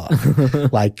a fuck.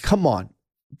 Like, come on.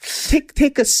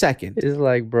 Take a second. It's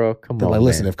like, bro, come They're on, like,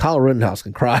 listen, man. if Kyle Rittenhouse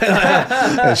can cry,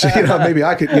 maybe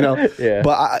I could, Yeah.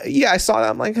 But I saw that.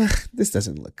 I'm like, this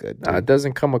doesn't look good. It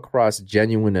doesn't come across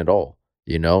genuine at all.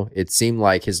 It seemed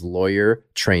like his lawyer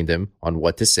trained him on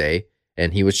what to say,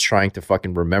 and he was trying to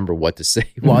fucking remember what to say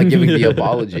while giving the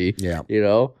apology. Yeah.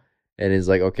 And he's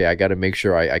like, okay, I got to make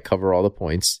sure I cover all the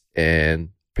points and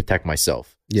protect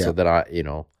myself, so that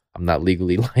I'm not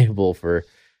legally liable for.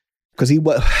 Because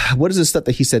what is the stuff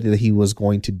that he said that he was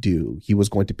going to do? He was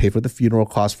going to pay for the funeral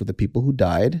costs for the people who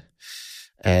died,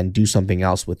 and do something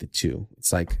else with it too.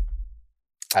 It's like,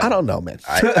 I don't know, man.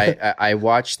 I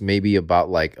watched maybe about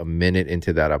like a minute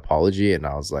into that apology, and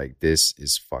I was like, this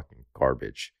is fucking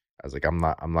garbage. I was like, I'm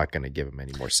not gonna give him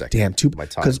any more seconds. Damn, too. of my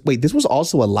time. Because wait, this was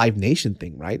also a Live Nation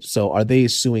thing, right? So are they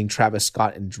suing Travis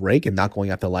Scott and Drake and not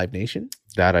going after Live Nation?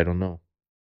 That I don't know.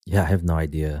 Yeah, I have no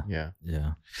idea. Yeah.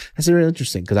 That's very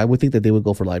interesting, because I would think that they would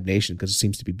go for Live Nation because it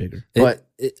seems to be bigger. But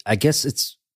I guess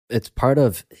it's part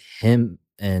of him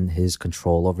and his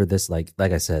control over this. Like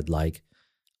I said,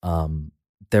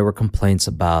 there were complaints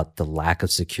about the lack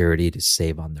of security to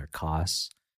save on their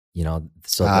costs.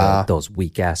 Those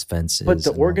weak ass fences. But the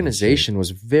and all that organization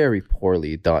was very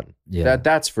poorly done. Yeah.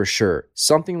 That's for sure.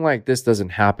 Something like this doesn't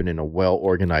happen in a well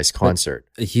organized concert.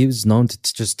 shit. He was known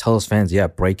to just tell his fans,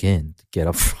 break in, get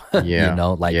up front, Yeah.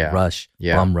 rush,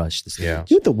 bum rush the stage. Yeah.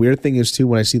 You know what the weird thing is too?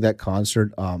 When I see that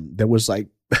concert, there was like,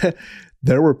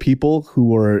 there were people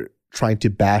who were trying to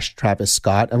bash Travis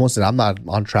Scott. And listen, I'm not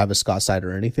on Travis Scott's side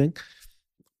or anything.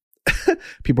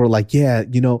 People are like,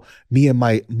 me and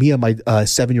my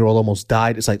 7-year-old almost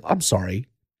died. It's like, I'm sorry,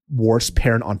 worst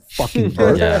parent on fucking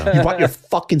earth. Yeah. You brought your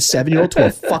fucking 7-year-old to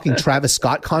a fucking Travis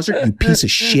Scott concert, you piece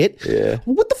of shit. Yeah.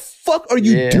 What the fuck are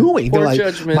you doing? Poor They're like,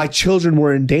 judgment. my children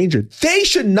were in danger. They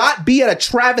should not be at a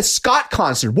Travis Scott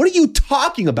concert. What are you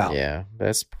talking about? Yeah.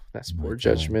 That's poor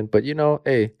judgment. But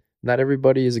hey, not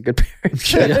everybody is a good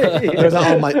parent.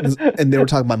 And they were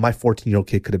talking about my 14-year-old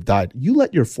kid could have died. You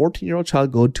let your 14-year-old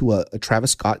child go to a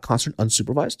Travis Scott concert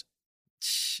unsupervised?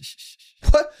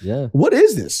 What? Yeah. What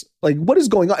is this? Like, what is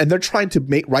going on? And they're trying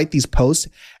to write these posts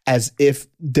as if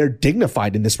they're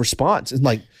dignified in this response. It's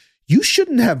like, you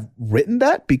shouldn't have written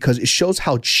that because it shows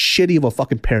how shitty of a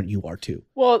fucking parent you are too.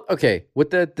 Well, okay.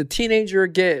 With the teenager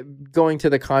going to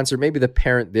the concert, maybe the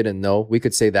parent didn't know. We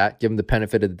could say that, give him the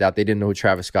benefit of the doubt. They didn't know who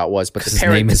Travis Scott was. But the His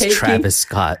parent name is Travis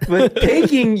Scott. But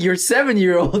taking your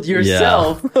 7-year-old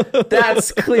yourself,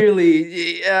 that's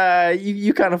clearly,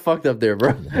 you kind of fucked up there,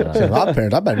 bro. So my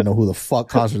parents, I better know who the fuck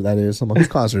concert that is. I'm like, whose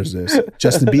concert is this?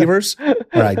 Justin Bieber's?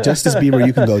 All right, Justice Bieber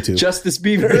you can go to. Justice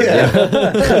Bieber?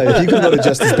 Yeah. You can go to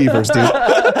Justice Bieber's, dude.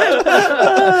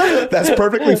 That's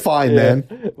perfectly fine,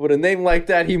 man. With a name like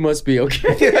that, he must be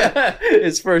okay.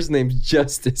 His first name's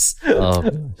Justice.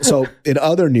 So in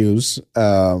other news,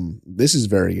 this is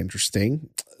very interesting.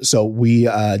 So we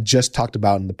just talked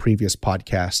about in the previous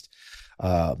podcast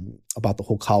about the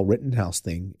whole Kyle Rittenhouse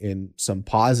thing. In some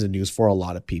positive news for a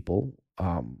lot of people,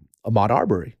 Ahmaud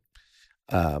Arbery.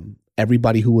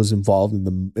 Everybody who was involved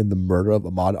in the murder of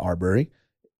Ahmaud Arbery,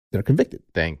 they're convicted.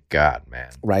 Thank God,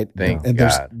 man. Right? Thank and God.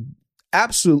 There's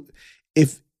absolute.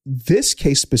 If this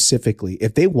case specifically,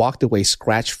 if they walked away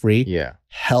scratch free,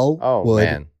 hell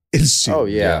would ensue. Oh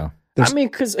yeah. I mean,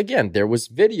 because again, there was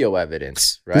video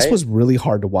evidence, right? This was really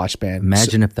hard to watch, man.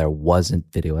 Imagine if there wasn't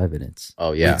video evidence.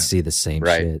 Oh yeah, we'd see the same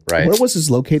right, shit. Right. Where was this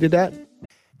located at?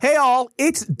 Hey all,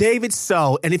 it's David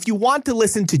So, and if you want to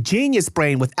listen to Genius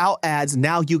Brain without ads,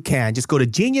 now you can. Just go to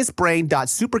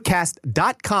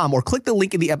geniusbrain.supercast.com or click the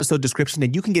link in the episode description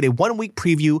and you can get a 1-week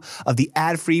preview of the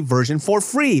ad-free version for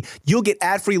free. You'll get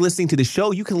ad-free listening to the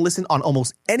show. You can listen on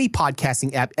almost any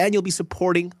podcasting app and you'll be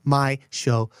supporting my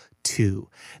show too.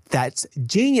 That's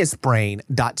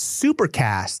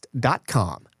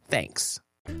geniusbrain.supercast.com. Thanks.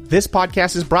 This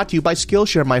podcast is brought to you by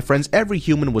Skillshare, my friends. Every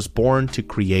human was born to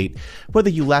create. Whether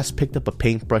you last picked up a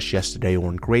paintbrush yesterday or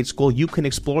in grade school, you can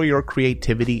explore your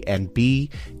creativity and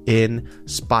be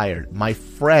inspired. My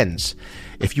friends,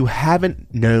 if you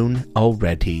haven't known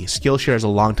already, Skillshare is a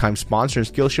longtime sponsor, and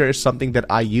Skillshare is something that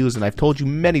I use, and I've told you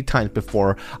many times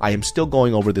before, I am still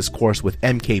going over this course with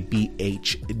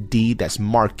MKBHD, that's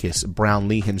Marcus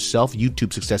Brownlee himself,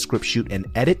 YouTube Success Script Shoot and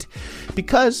Edit,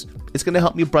 because it's going to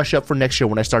help me brush up for next year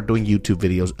when I start doing YouTube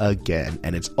videos again.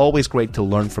 And it's always great to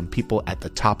learn from people at the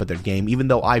top of their game. Even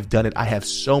though I've done it, I have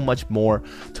so much more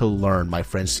to learn, my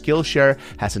friends. Skillshare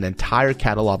has an entire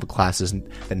catalog of classes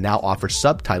that now offer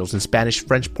subtitles in Spanish,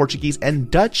 French, Portuguese, and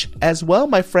Dutch as well,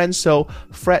 my friends. So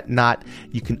fret not.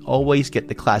 You can always get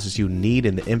the classes you need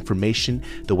and the information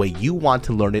the way you want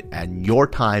to learn it at your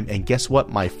time. And guess what,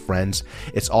 my friends?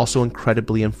 It's also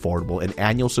incredibly affordable. An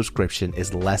annual subscription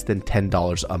is less than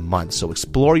 $10 a month. So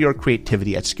explore your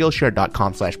creativity at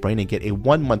Skillshare.com/brain and get a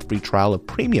 1-month free trial of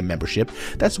premium membership.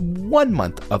 That's 1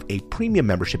 month of a premium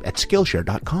membership at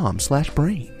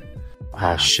Skillshare.com/brain.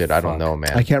 Oh shit, I don't know,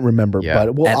 man. I can't remember, but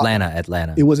Atlanta.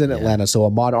 It was in Atlanta. So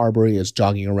Ahmaud Arbery is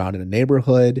jogging around in a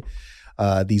neighborhood.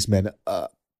 These men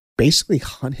basically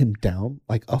hunt him down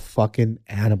like a fucking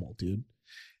animal, dude.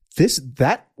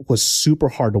 That was super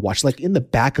hard to watch, like in the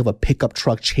back of a pickup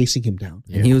truck chasing him down.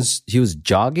 And he was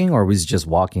jogging, or was he just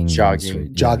walking?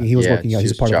 Jogging. He was working out.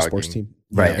 He's part of the sports team.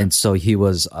 Right. And so he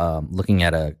was looking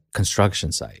at a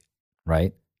construction site,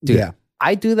 right? Dude,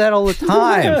 I do that all the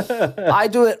time. I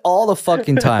do it all the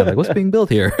fucking time. Like, what's being built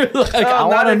here? Like, I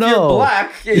want to know.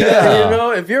 If you're black, you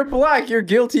know, if you're black, you're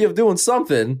guilty of doing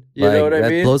something. You know what I mean?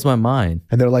 That blows my mind.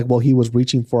 And they're like, well, he was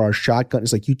reaching for our shotgun.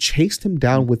 It's like, you chased him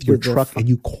down with your truck and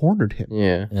you cornered him.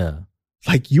 Yeah.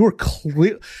 Like, you were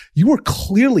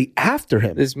clearly after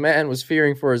him. This man was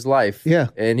fearing for his life. Yeah.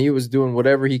 And he was doing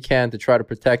whatever he can to try to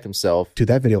protect himself. Dude,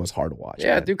 that video was hard to watch.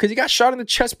 Yeah, man. dude, because he got shot in the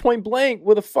chest point blank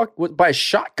by a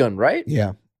shotgun, right?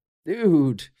 Yeah.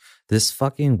 Dude. This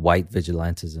fucking white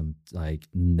vigilantism, like,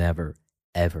 never,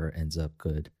 ever ends up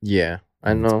good. Yeah,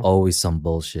 I know. It's always some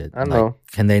bullshit. I know. Like,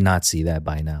 can they not see that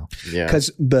by now? Yeah.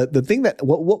 Because the thing that,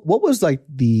 what was like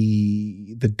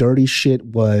the dirty shit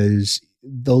was...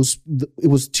 it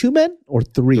was 2 men or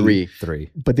 3?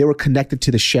 3. But they were connected to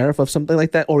the sheriff of something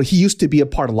like that, or he used to be a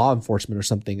part of law enforcement or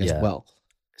something as well.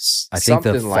 I think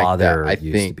the father like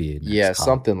used to be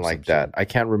something like that. I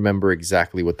can't remember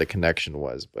exactly what the connection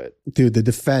was, but dude, the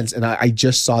defense, and I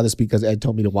just saw this because Ed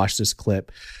told me to watch this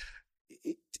clip.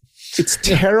 It's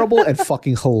terrible and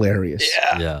fucking hilarious.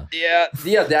 Yeah.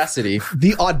 The audacity.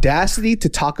 The audacity to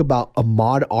talk about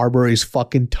Ahmaud Arbery's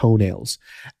fucking toenails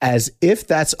as if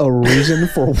that's a reason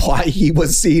for why he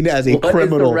was seen as a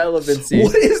criminal. What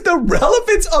is the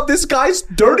relevance of this guy's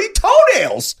dirty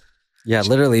toenails? Yeah,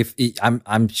 literally.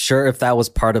 I'm sure if that was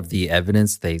part of the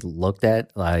evidence they looked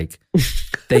at, like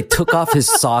they took off his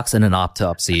socks in an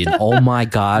autopsy, and oh my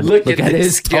god, look at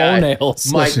his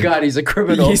toenails. My god, he's a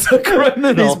criminal. He's a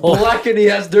criminal. He's black and he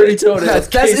has dirty toenails.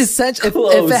 That's essential.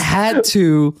 If it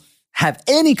have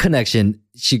any connection.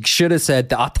 She should have said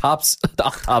the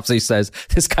autopsy says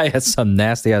this guy has some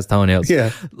nasty ass toenails.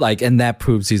 Yeah. Like, and that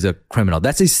proves he's a criminal.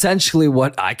 That's essentially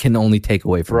what I can only take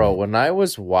away from Bro, it. when I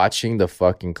was watching the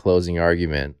fucking closing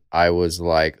argument, I was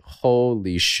like,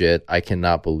 holy shit, I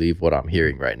cannot believe what I'm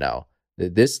hearing right now.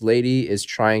 This lady is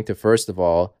trying to, first of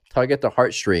all, tug at the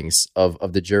heartstrings of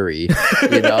the jury,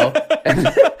 you know?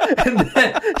 And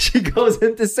then she goes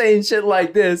into saying shit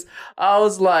like this. I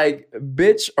was like,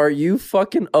 bitch, are you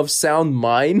fucking of sound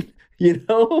mind? You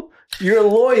know? You're a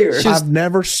lawyer. I've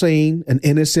never seen an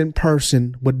innocent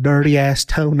person with dirty ass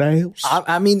toenails.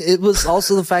 I mean, it was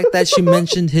also the fact that she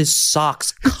mentioned his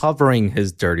socks covering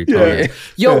his dirty toenails.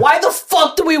 Yo, why the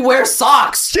fuck do we wear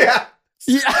socks? Yeah.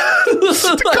 Yeah.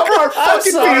 To cover our I'm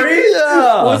fucking sorry. feet.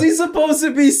 Yeah. Was he supposed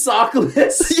to be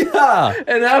sockless? Yeah.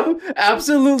 And have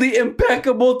absolutely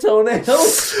impeccable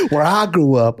toenails? Where I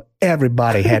grew up,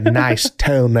 everybody had nice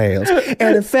toenails.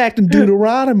 And in fact, in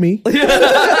Deuteronomy,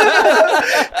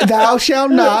 thou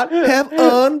shalt not have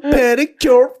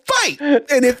unpedicured feet.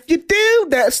 And if you do,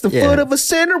 that's the foot of a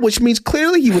sinner, which means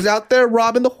clearly he was out there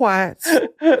robbing the whites.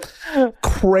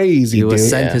 Crazy, He was dude.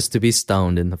 sentenced to be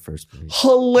stoned in the first place.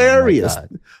 Hilarious. Oh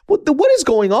my What is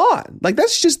going on? Like,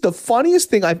 that's just the funniest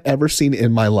thing I've ever seen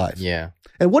in my life. Yeah.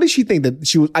 And what did she think that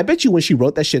she was? I bet you when she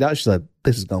wrote that shit out, she's like,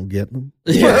 this is going to get them.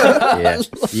 Yeah.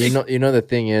 You know, the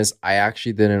thing is, I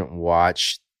actually didn't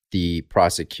watch the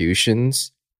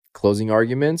prosecution's closing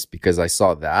arguments because I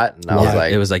saw that and I was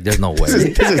like, it was like, there's no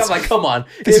way. I'm like, come on.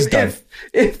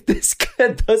 If this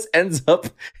guy ends up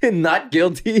not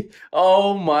guilty,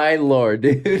 oh my Lord,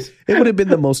 dude. It would have been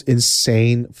the most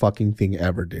insane fucking thing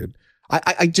ever, dude.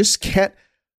 I just can't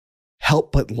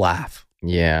help but laugh.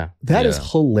 Yeah. That is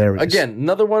hilarious. Again,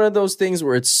 another one of those things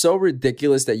where it's so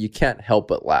ridiculous that you can't help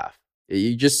but laugh.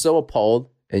 You're just so appalled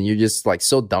and you're just like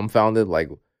so dumbfounded. Like,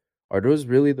 are those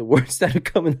really the words that are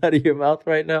coming out of your mouth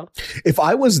right now? If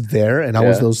I was there and I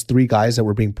was those three guys that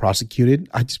were being prosecuted,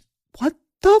 what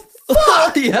the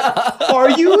fuck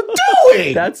are you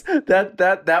doing?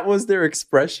 That was their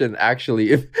expression,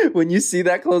 actually. When you see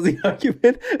that closing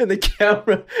argument and the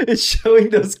camera is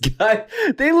showing those guys,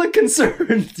 they look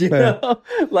concerned, you know?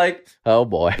 Like, oh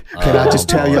boy. Can I just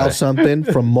tell y'all something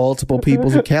from multiple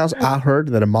people's accounts? I heard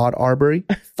that Ahmaud Arbery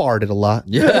farted a lot.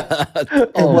 Yeah.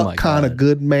 And what kind of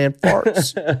good man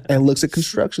farts and looks at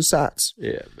construction sites?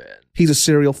 Yeah, man. He's a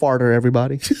serial farter,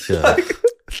 everybody.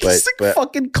 He's a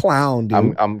fucking clown,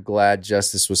 dude. I'm glad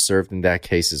justice was served in that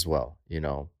case as well, you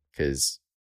know, because,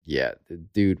 yeah, the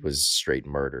dude was straight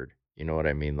murdered. You know what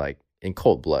I mean? Like, in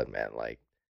cold blood, man. Like,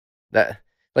 that,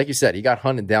 like you said, he got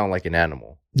hunted down like an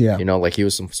animal. Yeah. You know, like he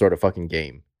was some sort of fucking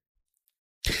game.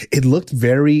 It looked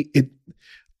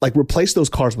like replace those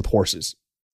cars with horses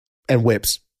and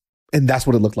whips. And that's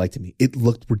what it looked like to me. It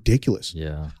looked ridiculous.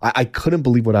 Yeah. I couldn't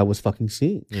believe what I was fucking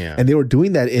seeing. Yeah. And they were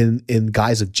doing that in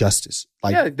guise of justice.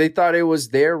 Like, yeah, they thought it was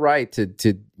their right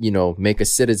to you know, make a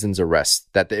citizen's arrest,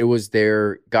 that it was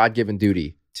their God-given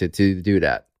duty to do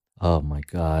that. Oh my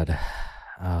God.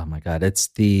 Oh my God. It's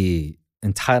the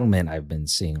entitlement I've been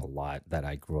seeing a lot that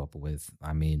I grew up with.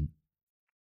 I mean,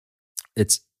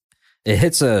 it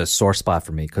hits a sore spot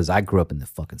for me because I grew up in the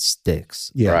fucking sticks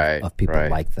of people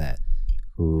like that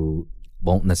who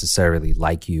won't necessarily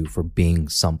like you for being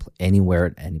anywhere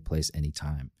at any place,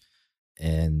 anytime.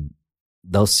 And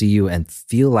they'll see you and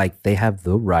feel like they have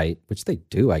the right, which they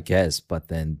do, I guess, but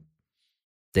then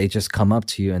they just come up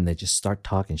to you and they just start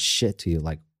talking shit to you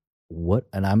like, what?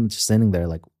 And I'm just standing there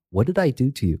like, what did I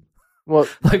do to you? Well,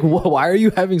 like, why are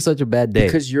you having such a bad day?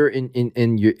 Because you're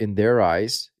in their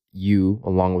eyes, you,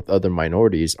 along with other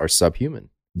minorities, are subhuman.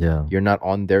 Yeah. You're not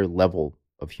on their level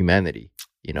of humanity,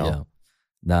 you know? Yeah.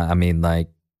 Nah, I mean, like,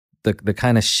 the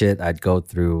kind of shit I'd go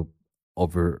through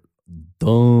over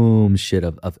dumb shit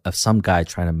of some guy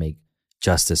trying to make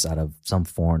justice out of some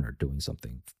foreigner doing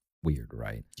something weird,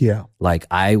 right? Yeah. Like,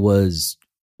 I was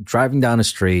driving down a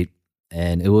street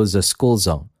and it was a school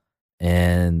zone.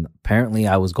 And apparently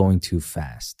I was going too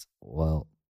fast. Well,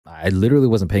 I literally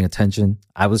wasn't paying attention.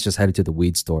 I was just headed to the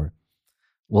weed store.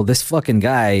 Well, this fucking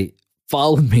guy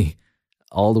followed me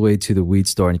all the way to the weed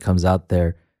store and he comes out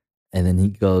there and then he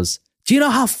goes, do you know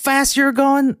how fast you're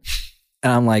going?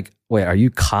 And I'm like, wait, are you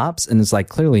cops? And it's like,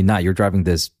 clearly not. You're driving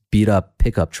this beat up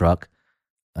pickup truck.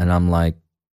 And I'm like,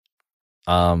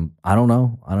 I don't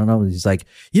know. He's like,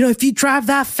 you know, if you drive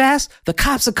that fast, the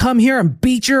cops will come here and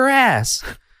beat your ass.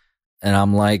 And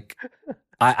I'm like,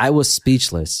 I was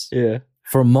speechless. Yeah.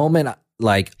 For a moment,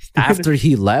 like after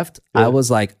he left, I was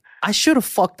like, I should have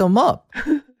fucked him up.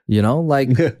 You know, like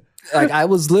I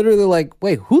was literally like,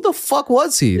 wait, who the fuck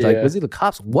was he? Like, was he the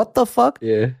cops? What the fuck?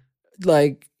 Yeah.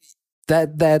 Like,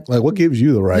 that like what gives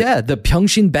you the right? Yeah, the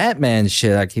Pyeongchang Batman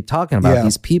shit I keep talking about. Yeah.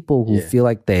 These people who feel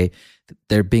like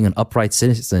they're being an upright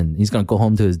citizen. He's gonna go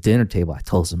home to his dinner table. I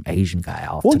told some Asian guy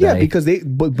off today. Yeah, because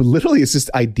but literally it's this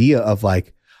idea of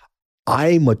like,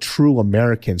 I'm a true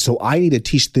American, so I need to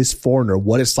teach this foreigner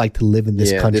what it's like to live in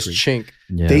this country. This chink.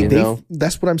 Yeah.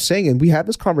 That's what I'm saying. And we have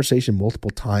this conversation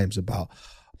multiple times about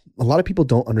a lot of people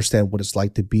don't understand what it's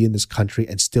like to be in this country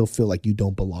and still feel like you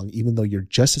don't belong, even though you're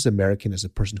just as American as a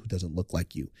person who doesn't look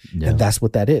like you. Yeah. And that's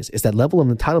what that is. It's that level of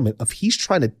entitlement of he's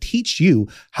trying to teach you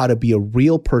how to be a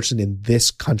real person in this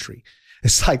country.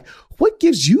 It's like, what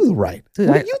gives you the right? Dude,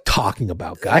 what are you talking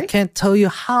about, guy? I can't tell you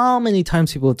how many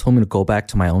times people have told me to go back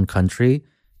to my own country.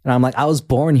 And I'm like, I was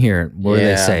born here. What do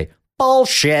they say?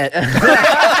 Bullshit.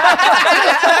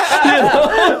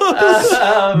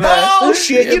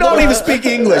 Bullshit. You don't even speak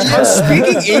English. I'm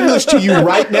speaking English to you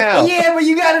right now. Yeah, but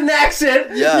you got an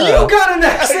accent. Yeah. You got an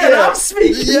accent. I'm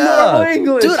speaking normal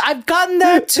English. Dude, I've gotten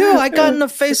that too. I got in the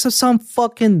face of some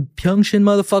fucking Pyeongchang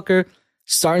motherfucker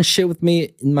starting shit with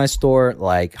me in my store,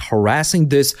 like harassing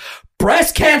this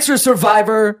breast cancer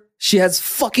survivor. She has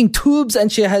fucking tubes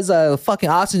and she has a fucking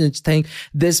oxygen tank.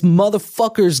 This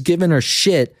motherfucker's giving her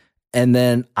shit. And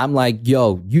then I'm like,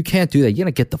 yo, you can't do that. You're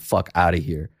going to get the fuck out of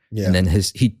here. Yeah. And then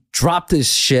he dropped his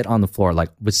shit on the floor, like,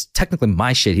 was technically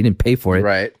my shit. He didn't pay for it.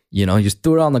 Right. You know, he just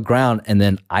threw it on the ground. And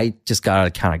then I just got out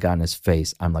of counter, got in his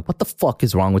face. I'm like, what the fuck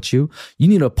is wrong with you? You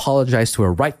need to apologize to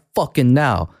her right fucking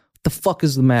now. What the fuck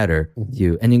is the matter with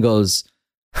you? And he goes,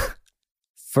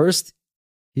 first,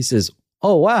 he says,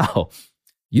 oh, wow,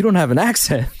 you don't have an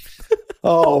accent.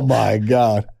 Oh, my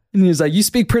God. And he was like, you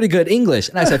speak pretty good English.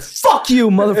 And I said, fuck you,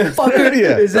 motherfucker.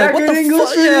 Yeah. Is that like, good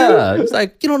English for you? Yeah. He's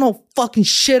like, you don't know fucking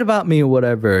shit about me or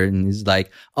whatever. And he's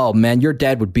like, oh, man, your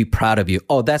dad would be proud of you.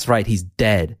 Oh, that's right. He's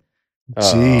dead.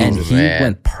 And he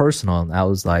went personal. And I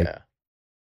was like,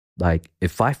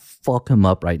 if I fuck him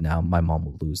up right now, my mom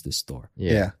will lose this store.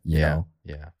 Yeah. You know?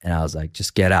 Yeah. And I was like,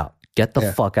 just get out. Get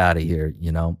the fuck out of here,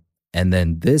 you know? And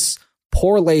then this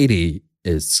poor lady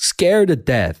is scared to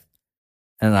death.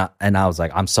 And I was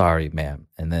like, I'm sorry, ma'am.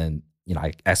 And then, you know,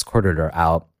 I escorted her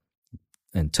out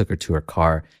and took her to her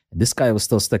car. And this guy was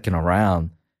still sticking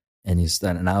around. And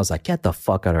I was like, get the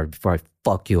fuck out of her before I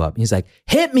fuck you up. And he's like,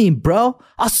 hit me, bro.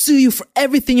 I'll sue you for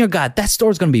everything you got. That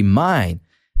store's going to be mine.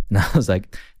 And I was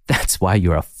like, that's why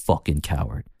you're a fucking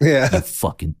coward. Yeah. You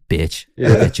fucking bitch.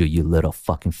 Look at you, you little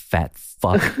fucking fat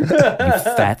fuck. You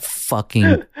fat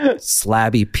fucking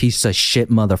slabby piece of shit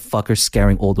motherfucker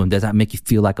scaring old one. Does that make you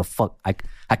feel like a fuck?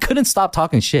 I couldn't stop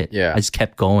talking shit. Yeah. I just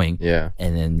kept going. Yeah.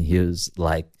 And then he was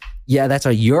like, yeah, that's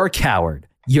why you're a coward.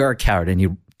 You're a coward. And he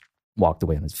walked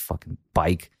away on his fucking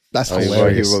bike. That's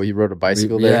hilarious. He rode a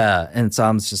bicycle there? Yeah. And so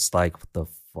I'm just like, what the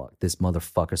fuck? This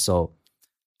motherfucker. So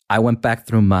I went back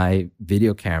through my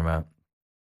video camera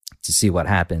to see what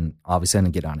happened. Obviously, I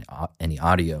didn't get on any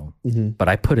audio, but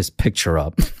I put his picture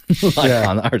up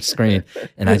on our screen,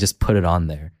 and I just put it on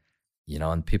there. You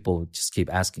know, and people just keep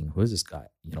asking, "Who is this guy?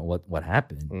 You know, what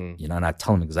happened?" You know, and I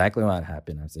tell them exactly what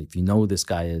happened. I say, "If you know who this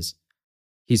guy is,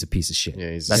 he's a piece of shit.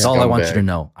 Yeah, that's all I want you to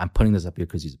know. I'm putting this up here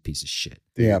because he's a piece of shit."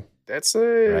 Yeah, that's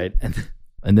it. Right,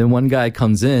 and then one guy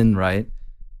comes in, right,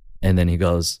 and then he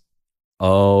goes,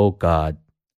 "Oh God.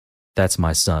 That's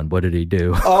my son. What did he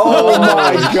do?" Oh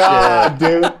my God,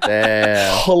 dude.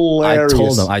 Damn.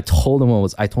 Hilarious. I told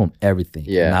him everything.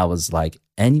 Yeah. And I was like,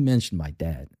 and he mentioned my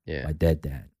dad. Yeah. My dead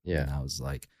dad. Yeah. And I was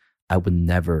like, I would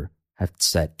never have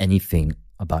said anything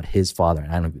about his father. And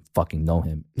I don't even fucking know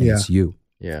him. And it's you.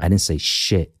 Yeah. I didn't say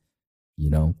shit, you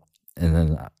know?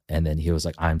 And then he was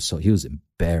like, he was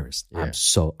embarrassed. Yeah.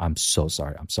 I'm so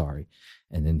sorry. I'm sorry.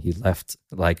 And then he left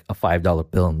like a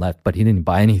 $5 bill and left, but he didn't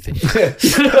buy anything. That's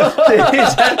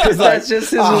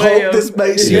just his I way hope of... this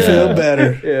makes you feel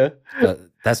better. Yeah. But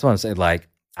that's what I'm saying. Like,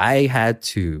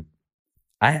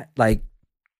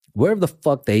 wherever the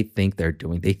fuck they think they're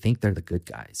doing, they think they're the good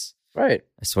guys. Right.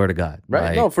 I swear to God. Right.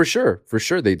 Like, No, for sure. For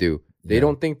sure they do. They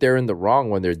don't think they're in the wrong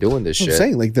when they're doing this shit. I'm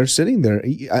saying, like, they're sitting there,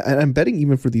 and I'm betting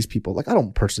even for these people, like, I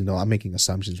don't personally know, I'm making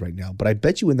assumptions right now, but I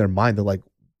bet you in their mind, they're like,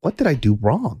 what did I do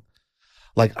wrong?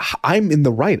 Like, I'm in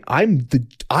the right. I'm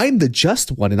the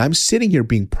just one, and I'm sitting here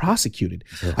being prosecuted.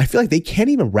 Yeah. I feel like they can't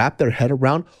even wrap their head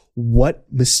around what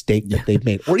mistake that they've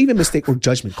made, or even mistake or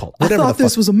judgment call. Whatever. I thought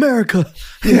this was America.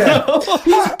 Yeah.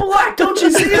 He's black. Don't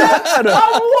you see that?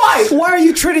 I'm white. Why are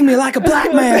you treating me like a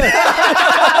black man?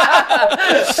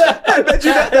 I bet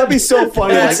you that'd be so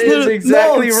funny. That is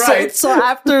exactly right. So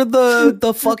after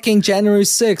the fucking January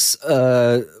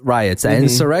 6th riots, the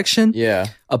insurrection. Yeah.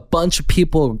 a bunch of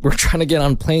people were trying to get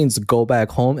on planes to go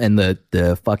back home, and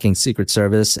the fucking Secret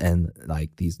Service and like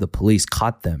the police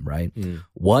caught them, right?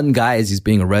 One guy, as he's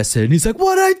being arrested, and he's like,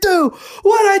 what'd I do?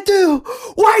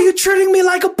 Why are you treating me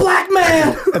like a black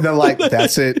man? And they're like,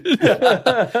 that's it.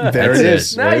 There it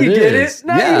is. Now you get it.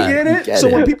 Now you get it.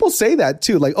 So when people say that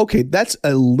too, like, okay, that's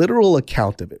a literal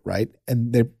account of it, right?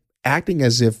 And they're acting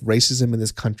as if racism in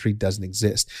this country doesn't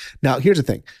exist. Now, here's the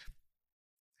thing.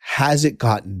 Has it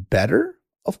gotten better?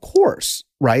 Of course,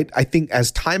 right? I think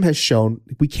as time has shown,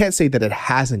 we can't say that it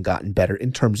hasn't gotten better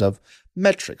in terms of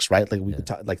metrics, right? Like we could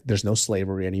talk, like there's no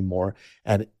slavery anymore,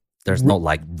 and there's no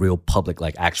like real public,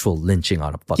 like actual lynching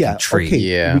on a fucking tree.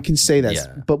 Okay, we can say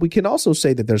that, but we can also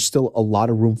say that there's still a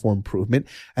lot of room for improvement,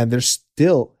 and there's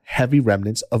still heavy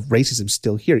remnants of racism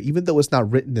still here, even though it's not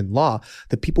written in law.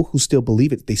 The people who still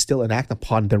believe it, they still enact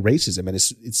upon their racism, and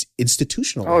it's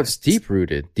institutional. Oh, it's deep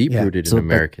rooted in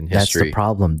American history. That's the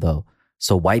problem, though.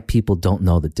 So white people don't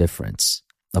know the difference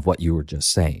of what you were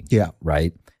just saying. Yeah.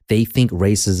 Right? They think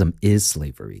racism is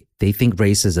slavery. They think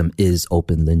racism is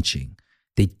open lynching.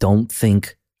 They don't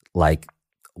think like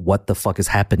what the fuck is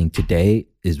happening today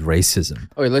is racism.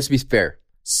 Okay, let's be fair.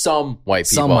 Some white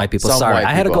people. Sorry,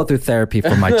 I had to go through therapy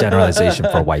for my generalization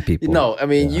for white people. No, I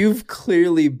mean, you've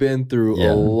clearly been through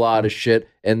a lot of shit.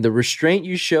 And the restraint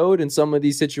you showed in some of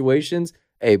these situations,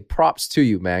 hey, props to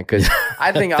you, man. Because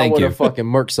I think I would have fucking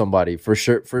murked somebody for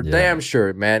sure, damn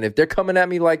sure, man. If they're coming at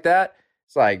me like that,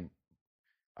 it's like,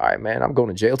 all right, man, I'm going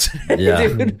to jail today. Yeah.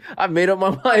 Dude, I made up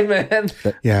my mind, man.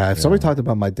 Yeah, if somebody talked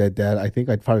about my dead dad, I think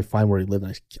I'd probably find where he lived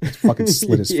and I'd fucking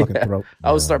slit his fucking throat.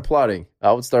 I would start plotting.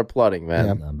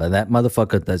 man. Yeah. But that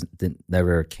motherfucker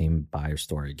never came by our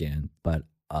store again. But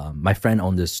my friend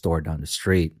owned this store down the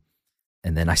street,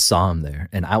 and then I saw him there,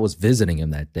 and I was visiting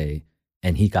him that day,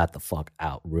 and he got the fuck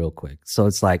out real quick. So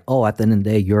it's like, oh, at the end of the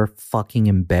day, you're fucking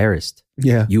embarrassed.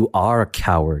 Yeah. You are a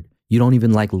coward. You don't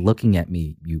even like looking at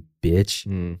me, you bitch.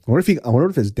 I wonder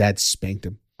if his dad spanked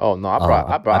him. Oh, no,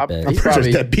 I'm pretty sure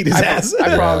his dad beat his ass.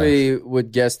 I probably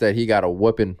would guess that he got a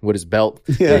whooping with his belt.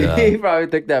 Yeah. He probably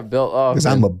took that belt off. Because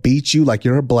I'm going to beat you like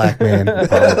you're a black man.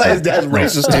 His dad's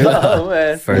racist too. Oh,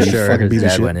 man. For sure, his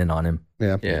dad went in on him.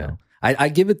 Yeah. You know? I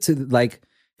give it to, like,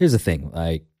 here's the thing.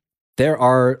 Like, there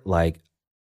are, like,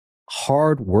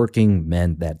 hardworking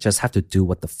men that just have to do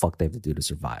what the fuck they have to do to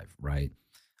survive, right?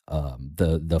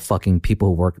 The fucking people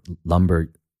who work lumber,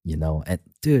 you know, and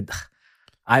dude,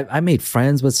 I made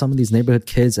friends with some of these neighborhood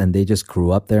kids, and they just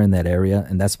grew up there in that area,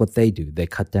 and that's what they do. They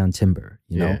cut down timber,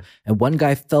 you know. And one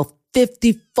guy fell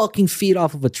 50 fucking feet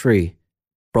off of a tree,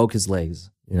 broke his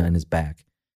legs, you know, in his back,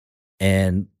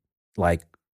 and like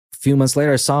a few months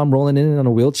later, I saw him rolling in on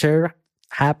a wheelchair,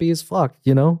 happy as fuck,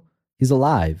 you know, he's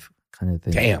alive, kind of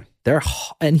thing. Damn.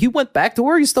 And he went back to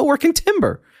work. He's still working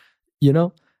timber, you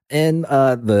know. And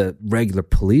the regular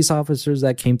police officers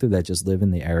that came through that just live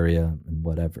in the area and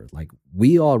whatever, like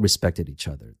we all respected each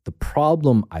other. The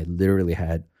problem I literally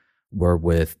had were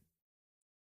with,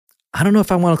 I don't know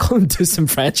if I want to call them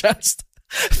disenfranchised.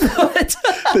 But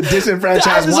the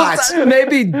disenfranchised whites.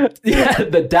 Maybe,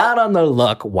 the down on their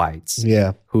luck whites.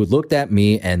 Yeah. Who looked at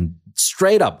me and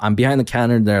straight up, I'm behind the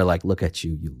counter and they're like, look at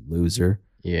you, you loser.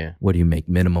 Yeah. What do you make,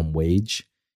 minimum wage?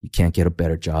 You can't get a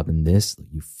better job than this,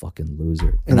 you fucking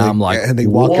loser. And I'm like,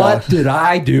 what did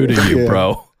I do to you,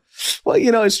 bro? Well,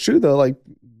 you know, it's true though. Like,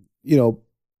 you know,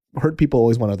 hurt people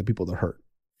always want other people to hurt.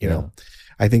 You know,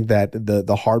 I think that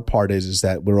the hard part is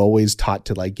that we're always taught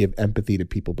to like give empathy to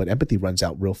people, but empathy runs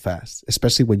out real fast,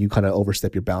 especially when you kind of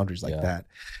overstep your boundaries like that.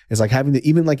 It's like having to,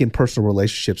 even like in personal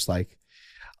relationships, like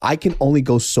I can only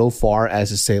go so far as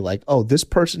to say like, oh, this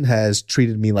person has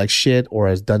treated me like shit or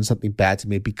has done something bad to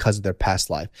me because of their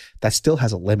past life. That still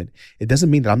has a limit. It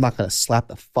doesn't mean that I'm not going to slap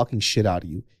the fucking shit out of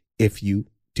you if you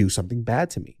do something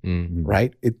bad to me,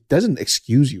 right? It doesn't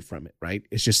excuse you from it, right?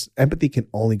 It's just empathy can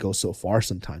only go so far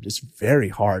sometimes. It's very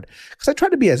hard because I try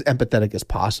to be as empathetic as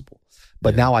possible.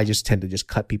 But now I just tend to just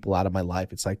cut people out of my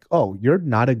life. It's like, oh, you're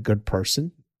not a good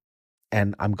person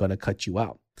and I'm going to cut you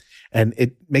out. And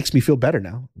it makes me feel better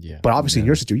now. Yeah. But obviously in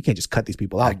your situation, you can't just cut these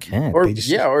people out. I can't.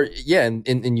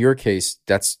 In your case,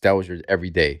 that was your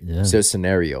everyday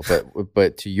scenario.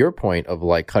 But to your point of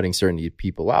like cutting certain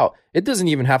people out, it doesn't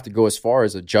even have to go as far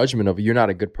as a judgment of you're not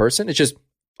a good person. It's just,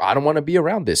 I don't want to be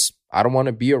around this. I don't want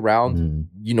to be around,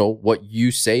 you know, what you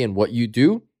say and what you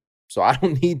do. So I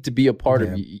don't need to be a part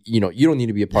of you know, you don't need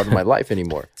to be a part of my life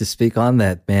anymore. To speak on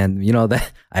that, man, you know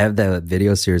that I have the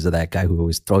video series of that guy who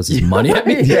always throws his money at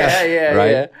me.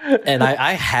 Right. And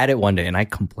I had it one day and I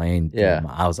complained.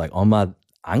 I was like, oh my,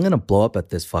 I'm going to blow up at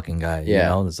this fucking guy. You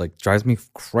know, it's like drives me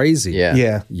crazy.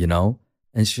 Yeah. You know?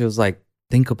 And she was like,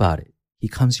 think about it. He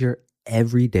comes here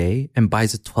every day and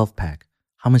buys a 12-pack.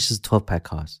 How much does a 12-pack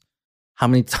cost? How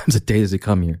many times a day does it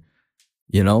come here?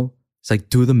 You know? It's like,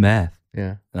 do the math.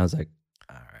 Yeah. And I was like,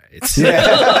 all right.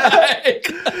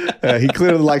 Yeah. He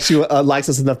clearly likes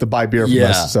us enough to buy beer from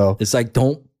us. So it's like,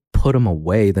 don't put them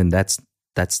away. Then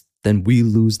then we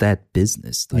lose that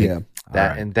business. Like, yeah.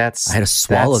 And that's I had to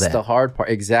swallow that's that. the hard part.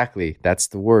 Exactly. That's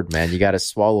the word, man. You got to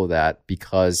swallow that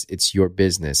because it's your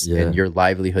business and your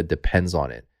livelihood depends on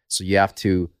it. So you have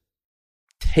to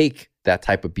take that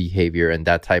type of behavior and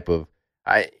that type of,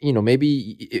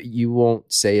 maybe you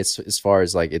won't say it's as far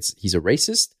as like he's a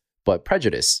racist, but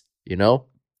prejudice, you know?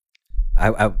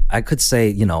 I could say,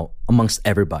 you know, amongst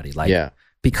everybody, like,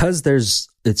 because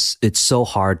it's so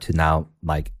hard to now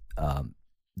like,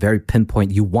 very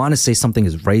pinpoint. You want to say something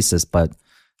is racist, but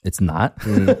it's not.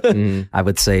 I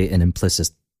would say an implicit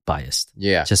bias.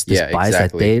 Yeah. Just this bias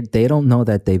exactly. that they don't know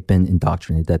that they've been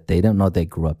indoctrinated, that they don't know they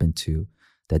grew up into,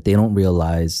 that they don't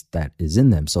realize that is in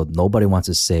them. So nobody wants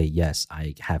to say, yes,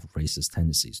 I have racist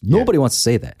tendencies. Nobody wants to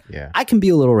say that. Yeah. I can be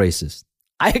a little racist.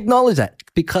 I acknowledge that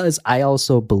because I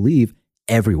also believe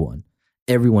everyone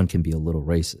can be a little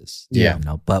racist. Yeah. You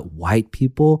know, but white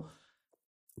people,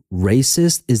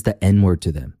 racist is the N word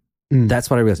to them. That's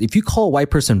what I realized. If you call a white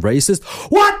person racist,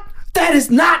 what? That is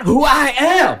not who I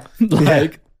am.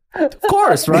 Like, of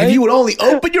course, right? If you would only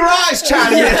open your eyes,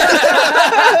 Chinaman,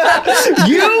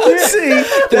 you would see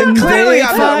that clearly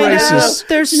I'm not racist.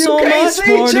 There's so much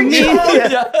more to me.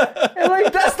 And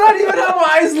like, that's not even how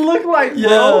my eyes look like,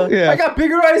 bro. Yeah. I got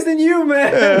bigger eyes than you,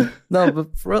 man. No,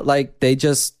 but for real, like, they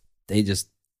just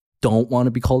don't want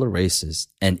to be called a racist.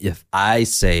 And if I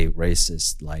say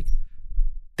racist, like,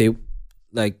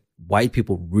 white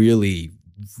people really,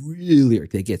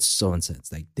 they get so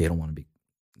incensed. Like, they don't want to be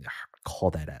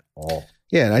called that at all.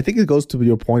 Yeah, and I think it goes to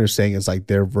your point of saying it's like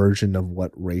their version of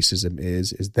what racism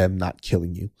is them not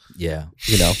killing you. Yeah.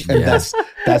 You know, and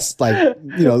that's like,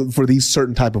 you know, for these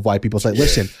certain type of white people, it's like,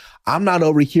 listen, I'm not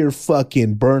over here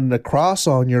fucking burning the cross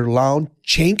on your lawn,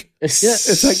 chink. Yeah,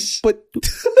 it's like, but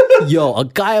yo, a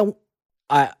guy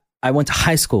I went to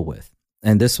high school with,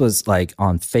 and this was like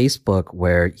on Facebook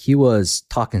where he was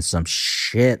talking some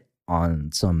shit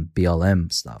on some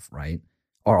BLM stuff, right?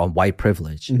 Or on white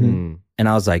privilege. Mm-hmm. And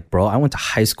I was like, bro, I went to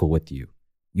high school with you.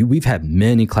 We've had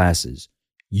many classes.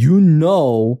 You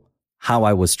know how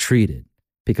I was treated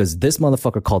because this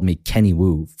motherfucker called me Kenny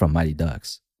Wu from Mighty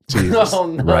Ducks. Jesus. Oh,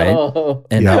 no. Right?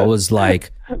 And I was like,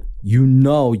 you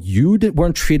know, you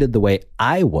weren't treated the way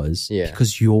I was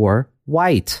because you're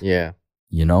white. Yeah.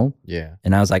 You know? Yeah.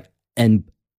 And I was like, and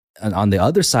on the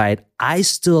other side, I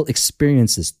still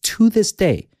experience this to this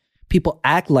day. People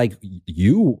act like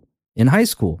you in high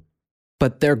school,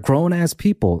 but they're grown ass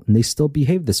people and they still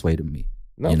behave this way to me.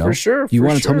 No, you know? for sure. You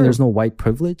want to tell me there's no white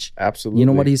privilege? Absolutely. You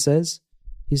know what he says?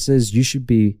 He says, you should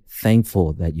be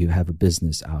thankful that you have a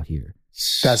business out here.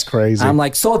 That's crazy. I'm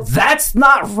like, so that's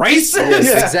not racist?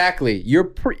 Yes, exactly.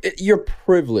 You're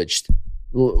privileged.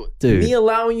 Dude. Me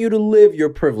allowing you to live, you're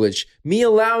privileged. Me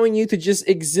allowing you to just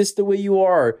exist the way you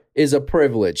are is a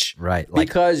privilege. Right. Like,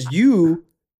 because you,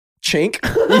 chink,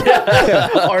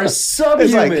 are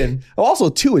subhuman. Like, also,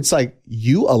 too, it's like,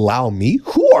 you allow me?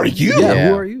 Who are you? Yeah,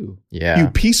 who are you? Yeah. You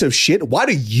piece of shit. Why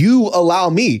do you allow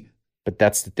me? But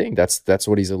that's the thing. That's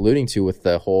what he's alluding to with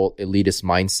the whole elitist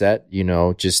mindset, you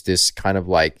know, just this kind of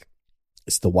like,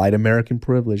 it's the white American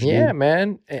privilege. Yeah, dude.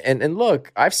 man. And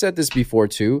look, I've said this before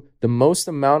too. The most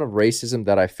amount of racism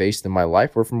that I faced in my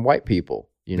life were from white people,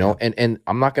 you know, and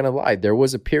I'm not going to lie. There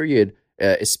was a period,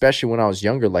 especially when I was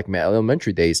younger, like my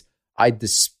elementary days, I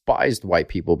despised white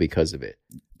people because of it.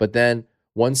 But then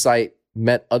once I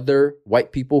met other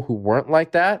white people who weren't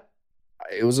like that,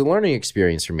 it was a learning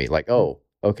experience for me. Like, oh,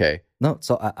 okay. No,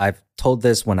 so I've told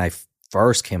this when I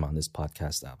first came on this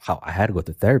podcast, how I had to go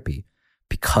to therapy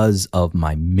because of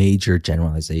my major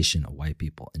generalization of white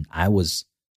people. And I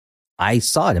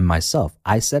saw it in myself.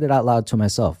 I said it out loud to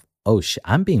myself. Oh shit,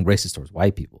 I'm being racist towards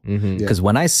white people. Because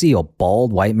when I see a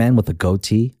bald white man with a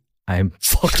goatee, I'm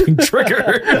fucking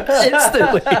triggered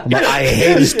instantly. I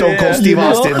hate Stone Cold Steve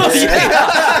Austin.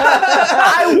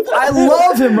 I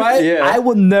love him, right? Yeah. I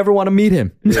would never want to meet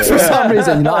him for some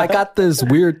reason. You know, I got this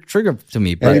weird trigger to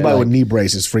me. But anybody with knee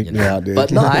braces freak me out, dude.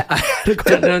 But no, I had to go.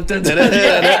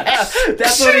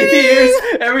 That's what he hears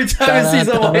every time he sees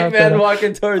a white man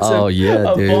walking towards him. Oh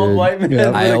yeah, a bald white man. Yeah.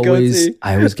 With I a goatee.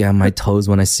 always get on my toes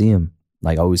when I see him.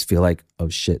 Like I always feel like, oh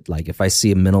shit. Like if I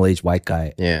see a middle-aged white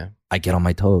guy, I get on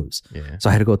my toes. Yeah. So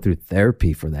I had to go through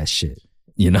therapy for that shit.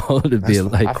 You know, to be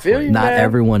like, I feel you, not man.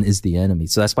 everyone is the enemy.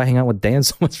 So that's why I hang out with Dan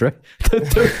so much, right?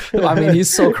 I mean, he's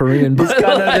so Korean, but He's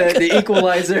kind of the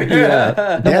equalizer.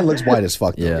 Yeah. Dan looks white as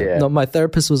fuck, though. yeah. No, my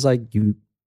therapist was like, you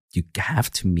have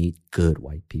to meet good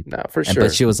white people. No, for sure.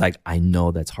 But she was like, I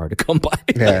know that's hard to come by.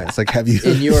 Yeah, it's like, have you...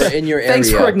 in your area. Thanks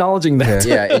for acknowledging that.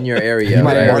 Yeah, in your area. You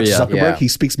might right? Mark Yeah. Zuckerberg, he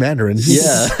speaks Mandarin.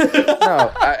 Yeah.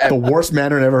 No, The worst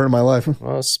Mandarin I ever heard in my life.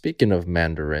 well, speaking of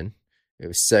Mandarin, it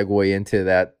was segue into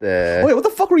that. Wait, what the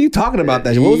fuck were you talking about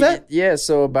that? What was that? Yeah,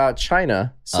 so about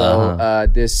China. So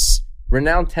this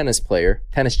renowned tennis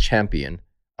champion,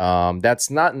 that's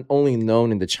not only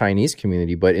known in the Chinese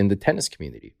community, but in the tennis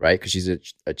community, right? Because she's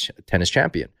a tennis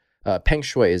champion. Peng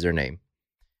Shuai is her name.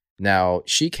 Now,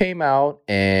 she came out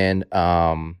and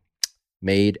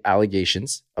made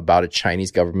allegations about a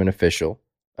Chinese government official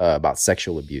about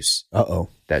sexual abuse. Uh-oh.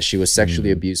 That she was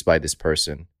sexually abused by this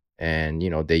person. And,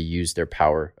 they used their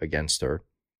power against her.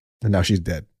 And now she's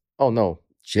dead. Oh, no.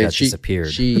 She got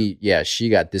disappeared. She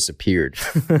got disappeared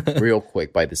real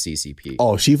quick by the CCP.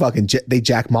 Oh, she fucking... they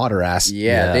Jack Mod her ass.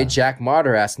 Yeah, they Jack Mod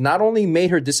her ass. Not only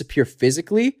made her disappear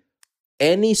physically,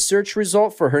 any search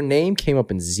result for her name came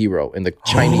up in 0 in the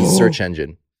Chinese search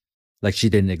engine. Like she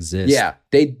didn't exist. Yeah,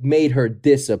 they made her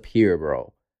disappear,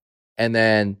 bro. And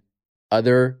then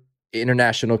other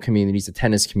international communities, the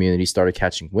tennis community, started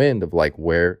catching wind of like,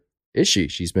 where is she?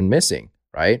 She's been missing,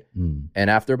 right? And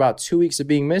after about 2 weeks of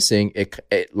being missing,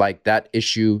 it like that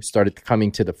issue started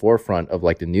coming to the forefront of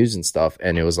like the news and stuff,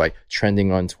 and it was like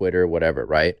trending on Twitter, whatever,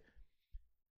 right?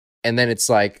 And then it's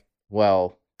like,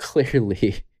 well,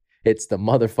 clearly it's the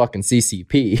motherfucking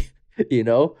CCP,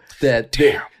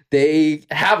 that they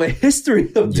have a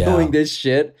history of doing this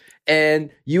shit. And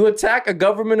you attack a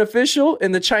government official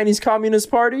in the Chinese Communist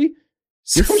Party,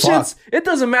 it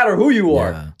doesn't matter who you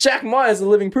are. Yeah. Jack Ma is a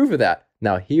living proof of that.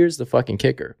 Now, here's the fucking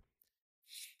kicker.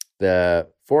 The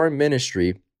foreign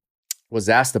ministry was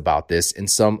asked about this in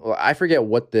I forget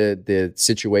what the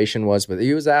situation was, but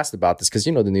he was asked about this because,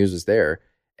 the news was there.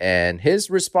 And his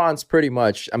response pretty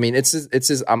much, I mean, it's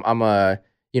his, I'm kind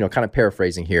of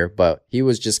paraphrasing here, but he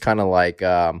was just kind of like,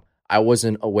 I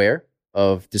wasn't aware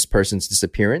of this person's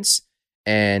disappearance.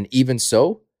 And even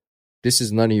so, this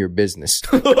is none of your business.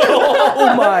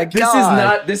 Oh my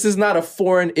God. This is not a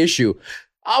foreign issue.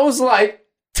 I was like,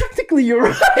 technically you're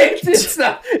right. It's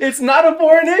not a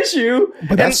foreign issue.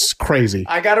 But that's crazy.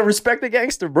 I gotta respect the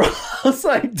gangster, bro. I was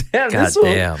like, damn, this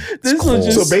will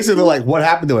just... So basically, like, what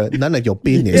happened to it? None of your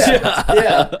business.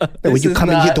 Yeah. Hey, when you come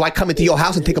in here, do I come into your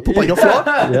house and take a poop on your floor?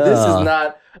 This is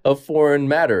not a foreign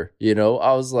matter,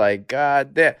 I was like,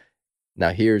 God damn.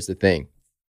 Now, here's the thing.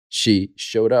 She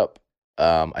showed up,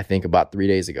 I think about 4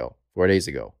 days ago,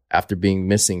 after being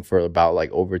missing for about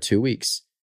like over 2 weeks.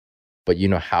 But you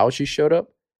know how she showed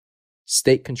up?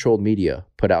 State-controlled media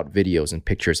put out videos and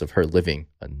pictures of her living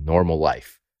a normal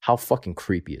life. How fucking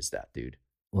creepy is that, dude?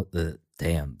 What the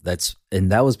damn? That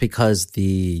was because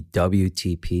the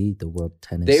WTP, the World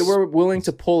Tennis, they were willing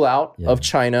to pull out of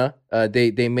China.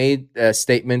 They made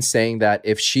statements saying that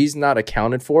if she's not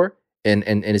accounted for and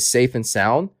is safe and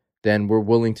sound, then we're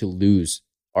willing to lose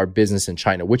our business in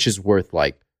China, which is worth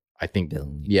like, I think,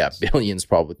 billions,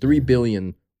 probably 3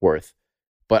 billion worth.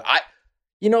 But I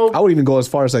would even go as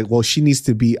far as like, well, she needs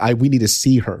to be, we need to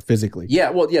see her physically. Yeah,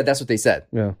 well, yeah, that's what they said.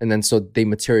 Yeah. And then so they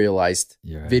materialized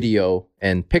video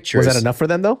and pictures. Was that enough for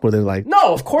them though? Were they like,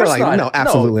 no, of course not. No,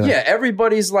 absolutely not. Yeah,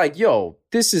 everybody's like, yo,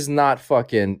 this is not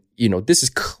fucking, this is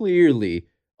clearly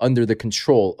under the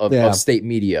control of state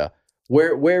media.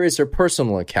 Where is her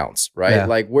personal accounts, right? Yeah.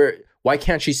 Like why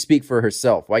can't she speak for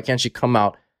herself? Why can't she come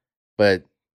out? But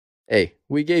hey,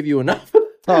 we gave you enough.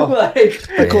 Oh,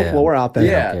 cool. Well, we're out there.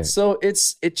 Yeah. Okay. So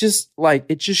it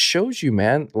just shows you,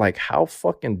 man, like how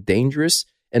fucking dangerous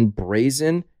and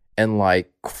brazen and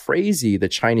like crazy the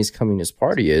Chinese Communist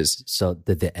Party is. So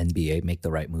did the NBA make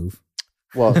the right move?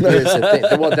 Well, here's the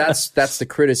thing. Well, that's the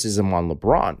criticism on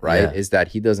LeBron, right? Yeah. Is that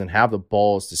he doesn't have the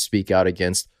balls to speak out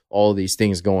against all these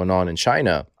things going on in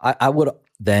China. I would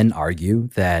then argue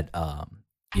that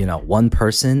one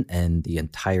person and the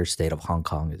entire state of Hong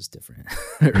Kong is different,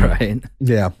 right?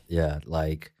 Yeah. Yeah.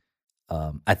 Like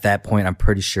at that point, I'm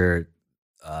pretty sure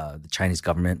the Chinese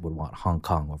government would want Hong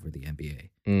Kong over the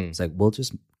NBA. It's like, we'll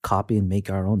just copy and make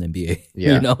our own NBA.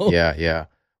 Yeah. Yeah.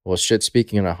 Well, shit,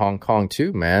 speaking of Hong Kong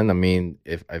too, man, I mean,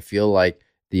 if I feel like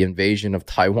the invasion of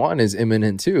Taiwan is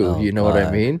imminent too. Oh, you know what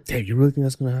I mean? Damn, you really think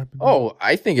that's going to happen? Oh,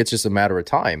 I think it's just a matter of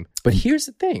time. But here's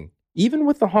the thing. Even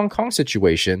with the Hong Kong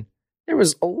situation, there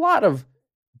was a lot of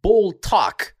bold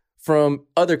talk from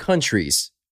other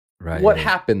countries. Right. What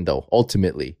happened though,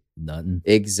 ultimately? Nothing.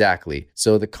 Exactly.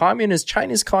 So the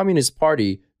Chinese Communist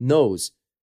Party knows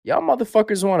y'all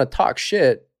motherfuckers want to talk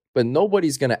shit, but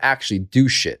nobody's going to actually do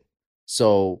shit.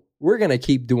 So we're going to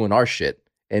keep doing our shit.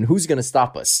 And who's going to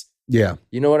stop us? Yeah.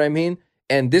 You know what I mean?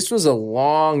 And this was a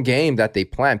long game that they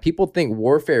planned. People think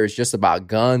warfare is just about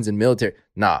guns and military.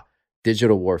 Nah,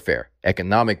 digital warfare,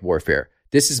 economic warfare.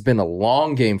 This has been a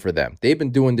long game for them. They've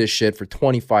been doing this shit for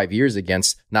 25 years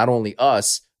against not only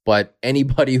us, but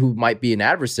anybody who might be an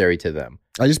adversary to them.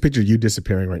 I just pictured you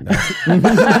disappearing right now.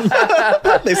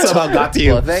 They somehow got to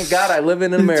you. Well, thank God I live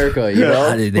in America, you know?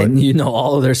 And you know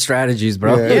all of their strategies,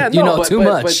 bro. Yeah, you know too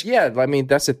much. But yeah, I mean,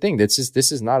 that's the thing. This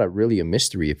is not really a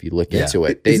mystery if you look into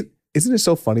it. Isn't it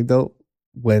so funny, though,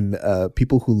 when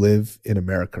people who live in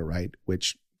America, right,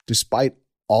 which despite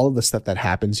all of the stuff that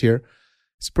happens here,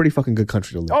 it's a pretty fucking good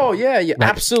country to live in. Oh, yeah, like,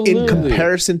 absolutely. In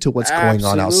comparison to what's going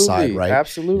on outside, right?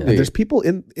 Absolutely. And there's people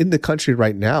in the country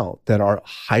right now that are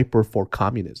hyper for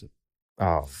communism.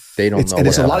 Oh, they don't know. And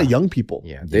it's a lot of young people.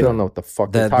 Yeah, they don't know what the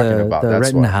fuck they're talking about. The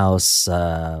That's Rittenhouse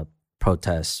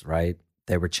protests, right?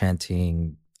 They were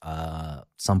chanting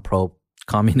some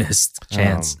pro-communist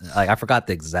chants. Like I forgot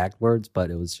the exact words,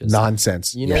 but it was just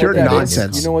nonsense. You know pure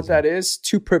nonsense. You know what that is?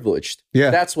 Too privileged.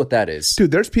 Yeah, that's what that is, dude.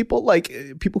 There's people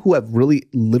who have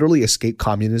literally escaped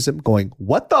communism, going,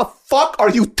 "What the fuck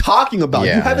are you talking about?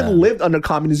 You haven't lived under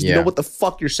communism. You know what the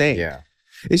fuck you're saying?" Yeah.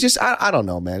 It's just I don't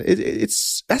know, man.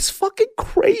 That's fucking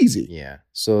crazy. Yeah.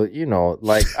 So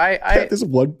like I this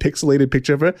one pixelated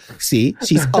picture of her. See,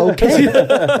 she's okay.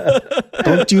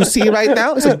 Don't you see right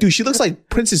now? It's like, dude, she looks like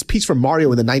Princess Peach from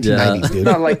Mario in the 1990s, dude.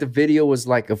 Not like the video was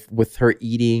like with her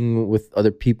eating with other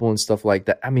people and stuff like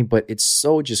that. I mean, but it's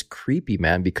so just creepy,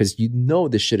 man, because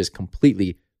this shit is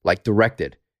completely like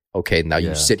directed. Okay, now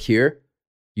you sit here.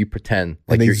 You pretend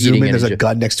like and you're zoom eating. In, there's a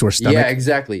gun next to her stomach. Yeah,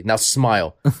 exactly. Now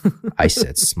smile. I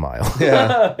said smile.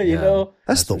 Yeah, you know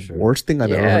that's the worst thing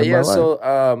I've ever heard in my life.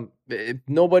 So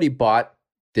nobody bought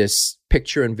this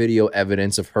picture and video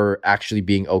evidence of her actually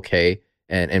being okay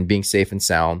and being safe and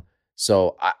sound.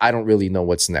 So I don't really know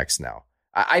what's next now.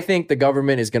 I think the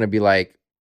government is going to be like,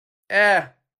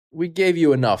 we gave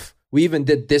you enough. We even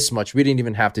did this much. We didn't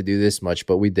even have to do this much,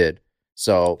 but we did.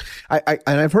 So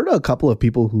I've heard a couple of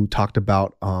people who talked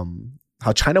about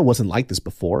how China wasn't like this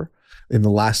before in the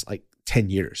last like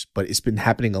 10 years, but it's been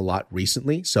happening a lot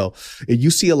recently. So you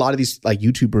see a lot of these like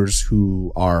YouTubers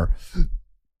who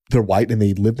they're white and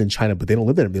they lived in China, but they don't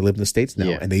live there. They live in the States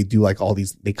now, and they do like all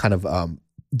these. They kind of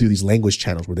do these language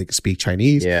channels where they can speak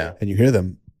Chinese, and you hear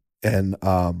them. And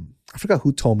I forgot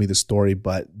who told me the story,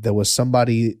 but there was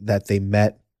somebody that they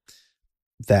met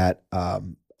that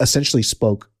essentially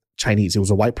spoke Chinese. It was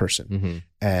a white person.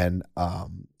 And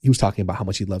he was talking about how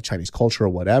much he loved Chinese culture or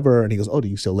whatever. And he goes, "Oh, do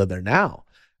you still live there now?"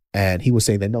 And he was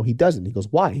saying that no, he doesn't. He goes,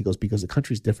 "Why?" He goes, "Because the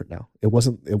country's different now. It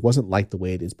wasn't like the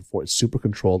way it is before. It's super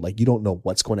controlled. Like you don't know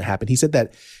what's going to happen." He said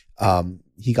that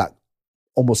he got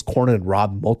almost cornered and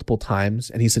robbed multiple times.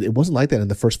 And he said it wasn't like that in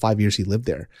the first 5 years he lived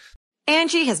there.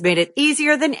 Angie has made it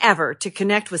easier than ever to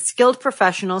connect with skilled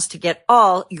professionals to get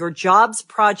all your jobs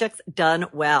projects done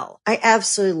well. I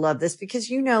absolutely love this because,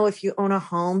 if you own a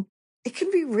home, it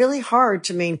can be really hard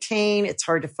to maintain. It's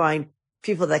hard to find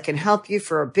people that can help you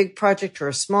for a big project or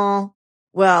a small.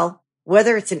 Well,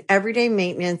 whether it's in everyday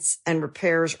maintenance and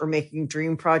repairs or making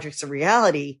dream projects a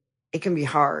reality, it can be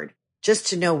hard just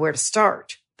to know where to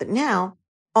start. But now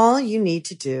all you need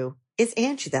to do is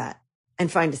Angie that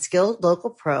and find a skilled local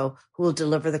pro who will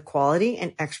deliver the quality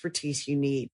and expertise you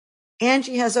need.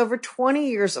 Angie has over 20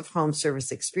 years of home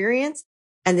service experience,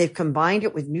 and they've combined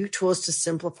it with new tools to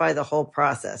simplify the whole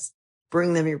process.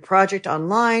 Bring them your project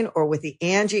online or with the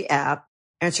Angie app,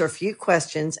 answer a few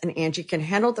questions, and Angie can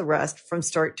handle the rest from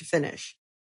start to finish.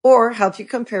 Or help you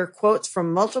compare quotes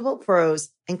from multiple pros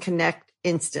and connect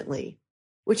instantly,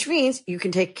 which means you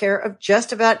can take care of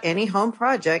just about any home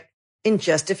project in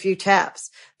just a few taps.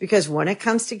 Because when it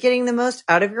comes to getting the most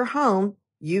out of your home,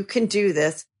 you can do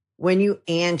this when you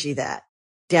Angie that.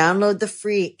 Download the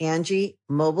free Angie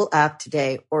mobile app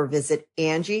today or visit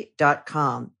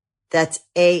Angie.com. That's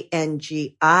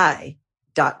ANGI.com.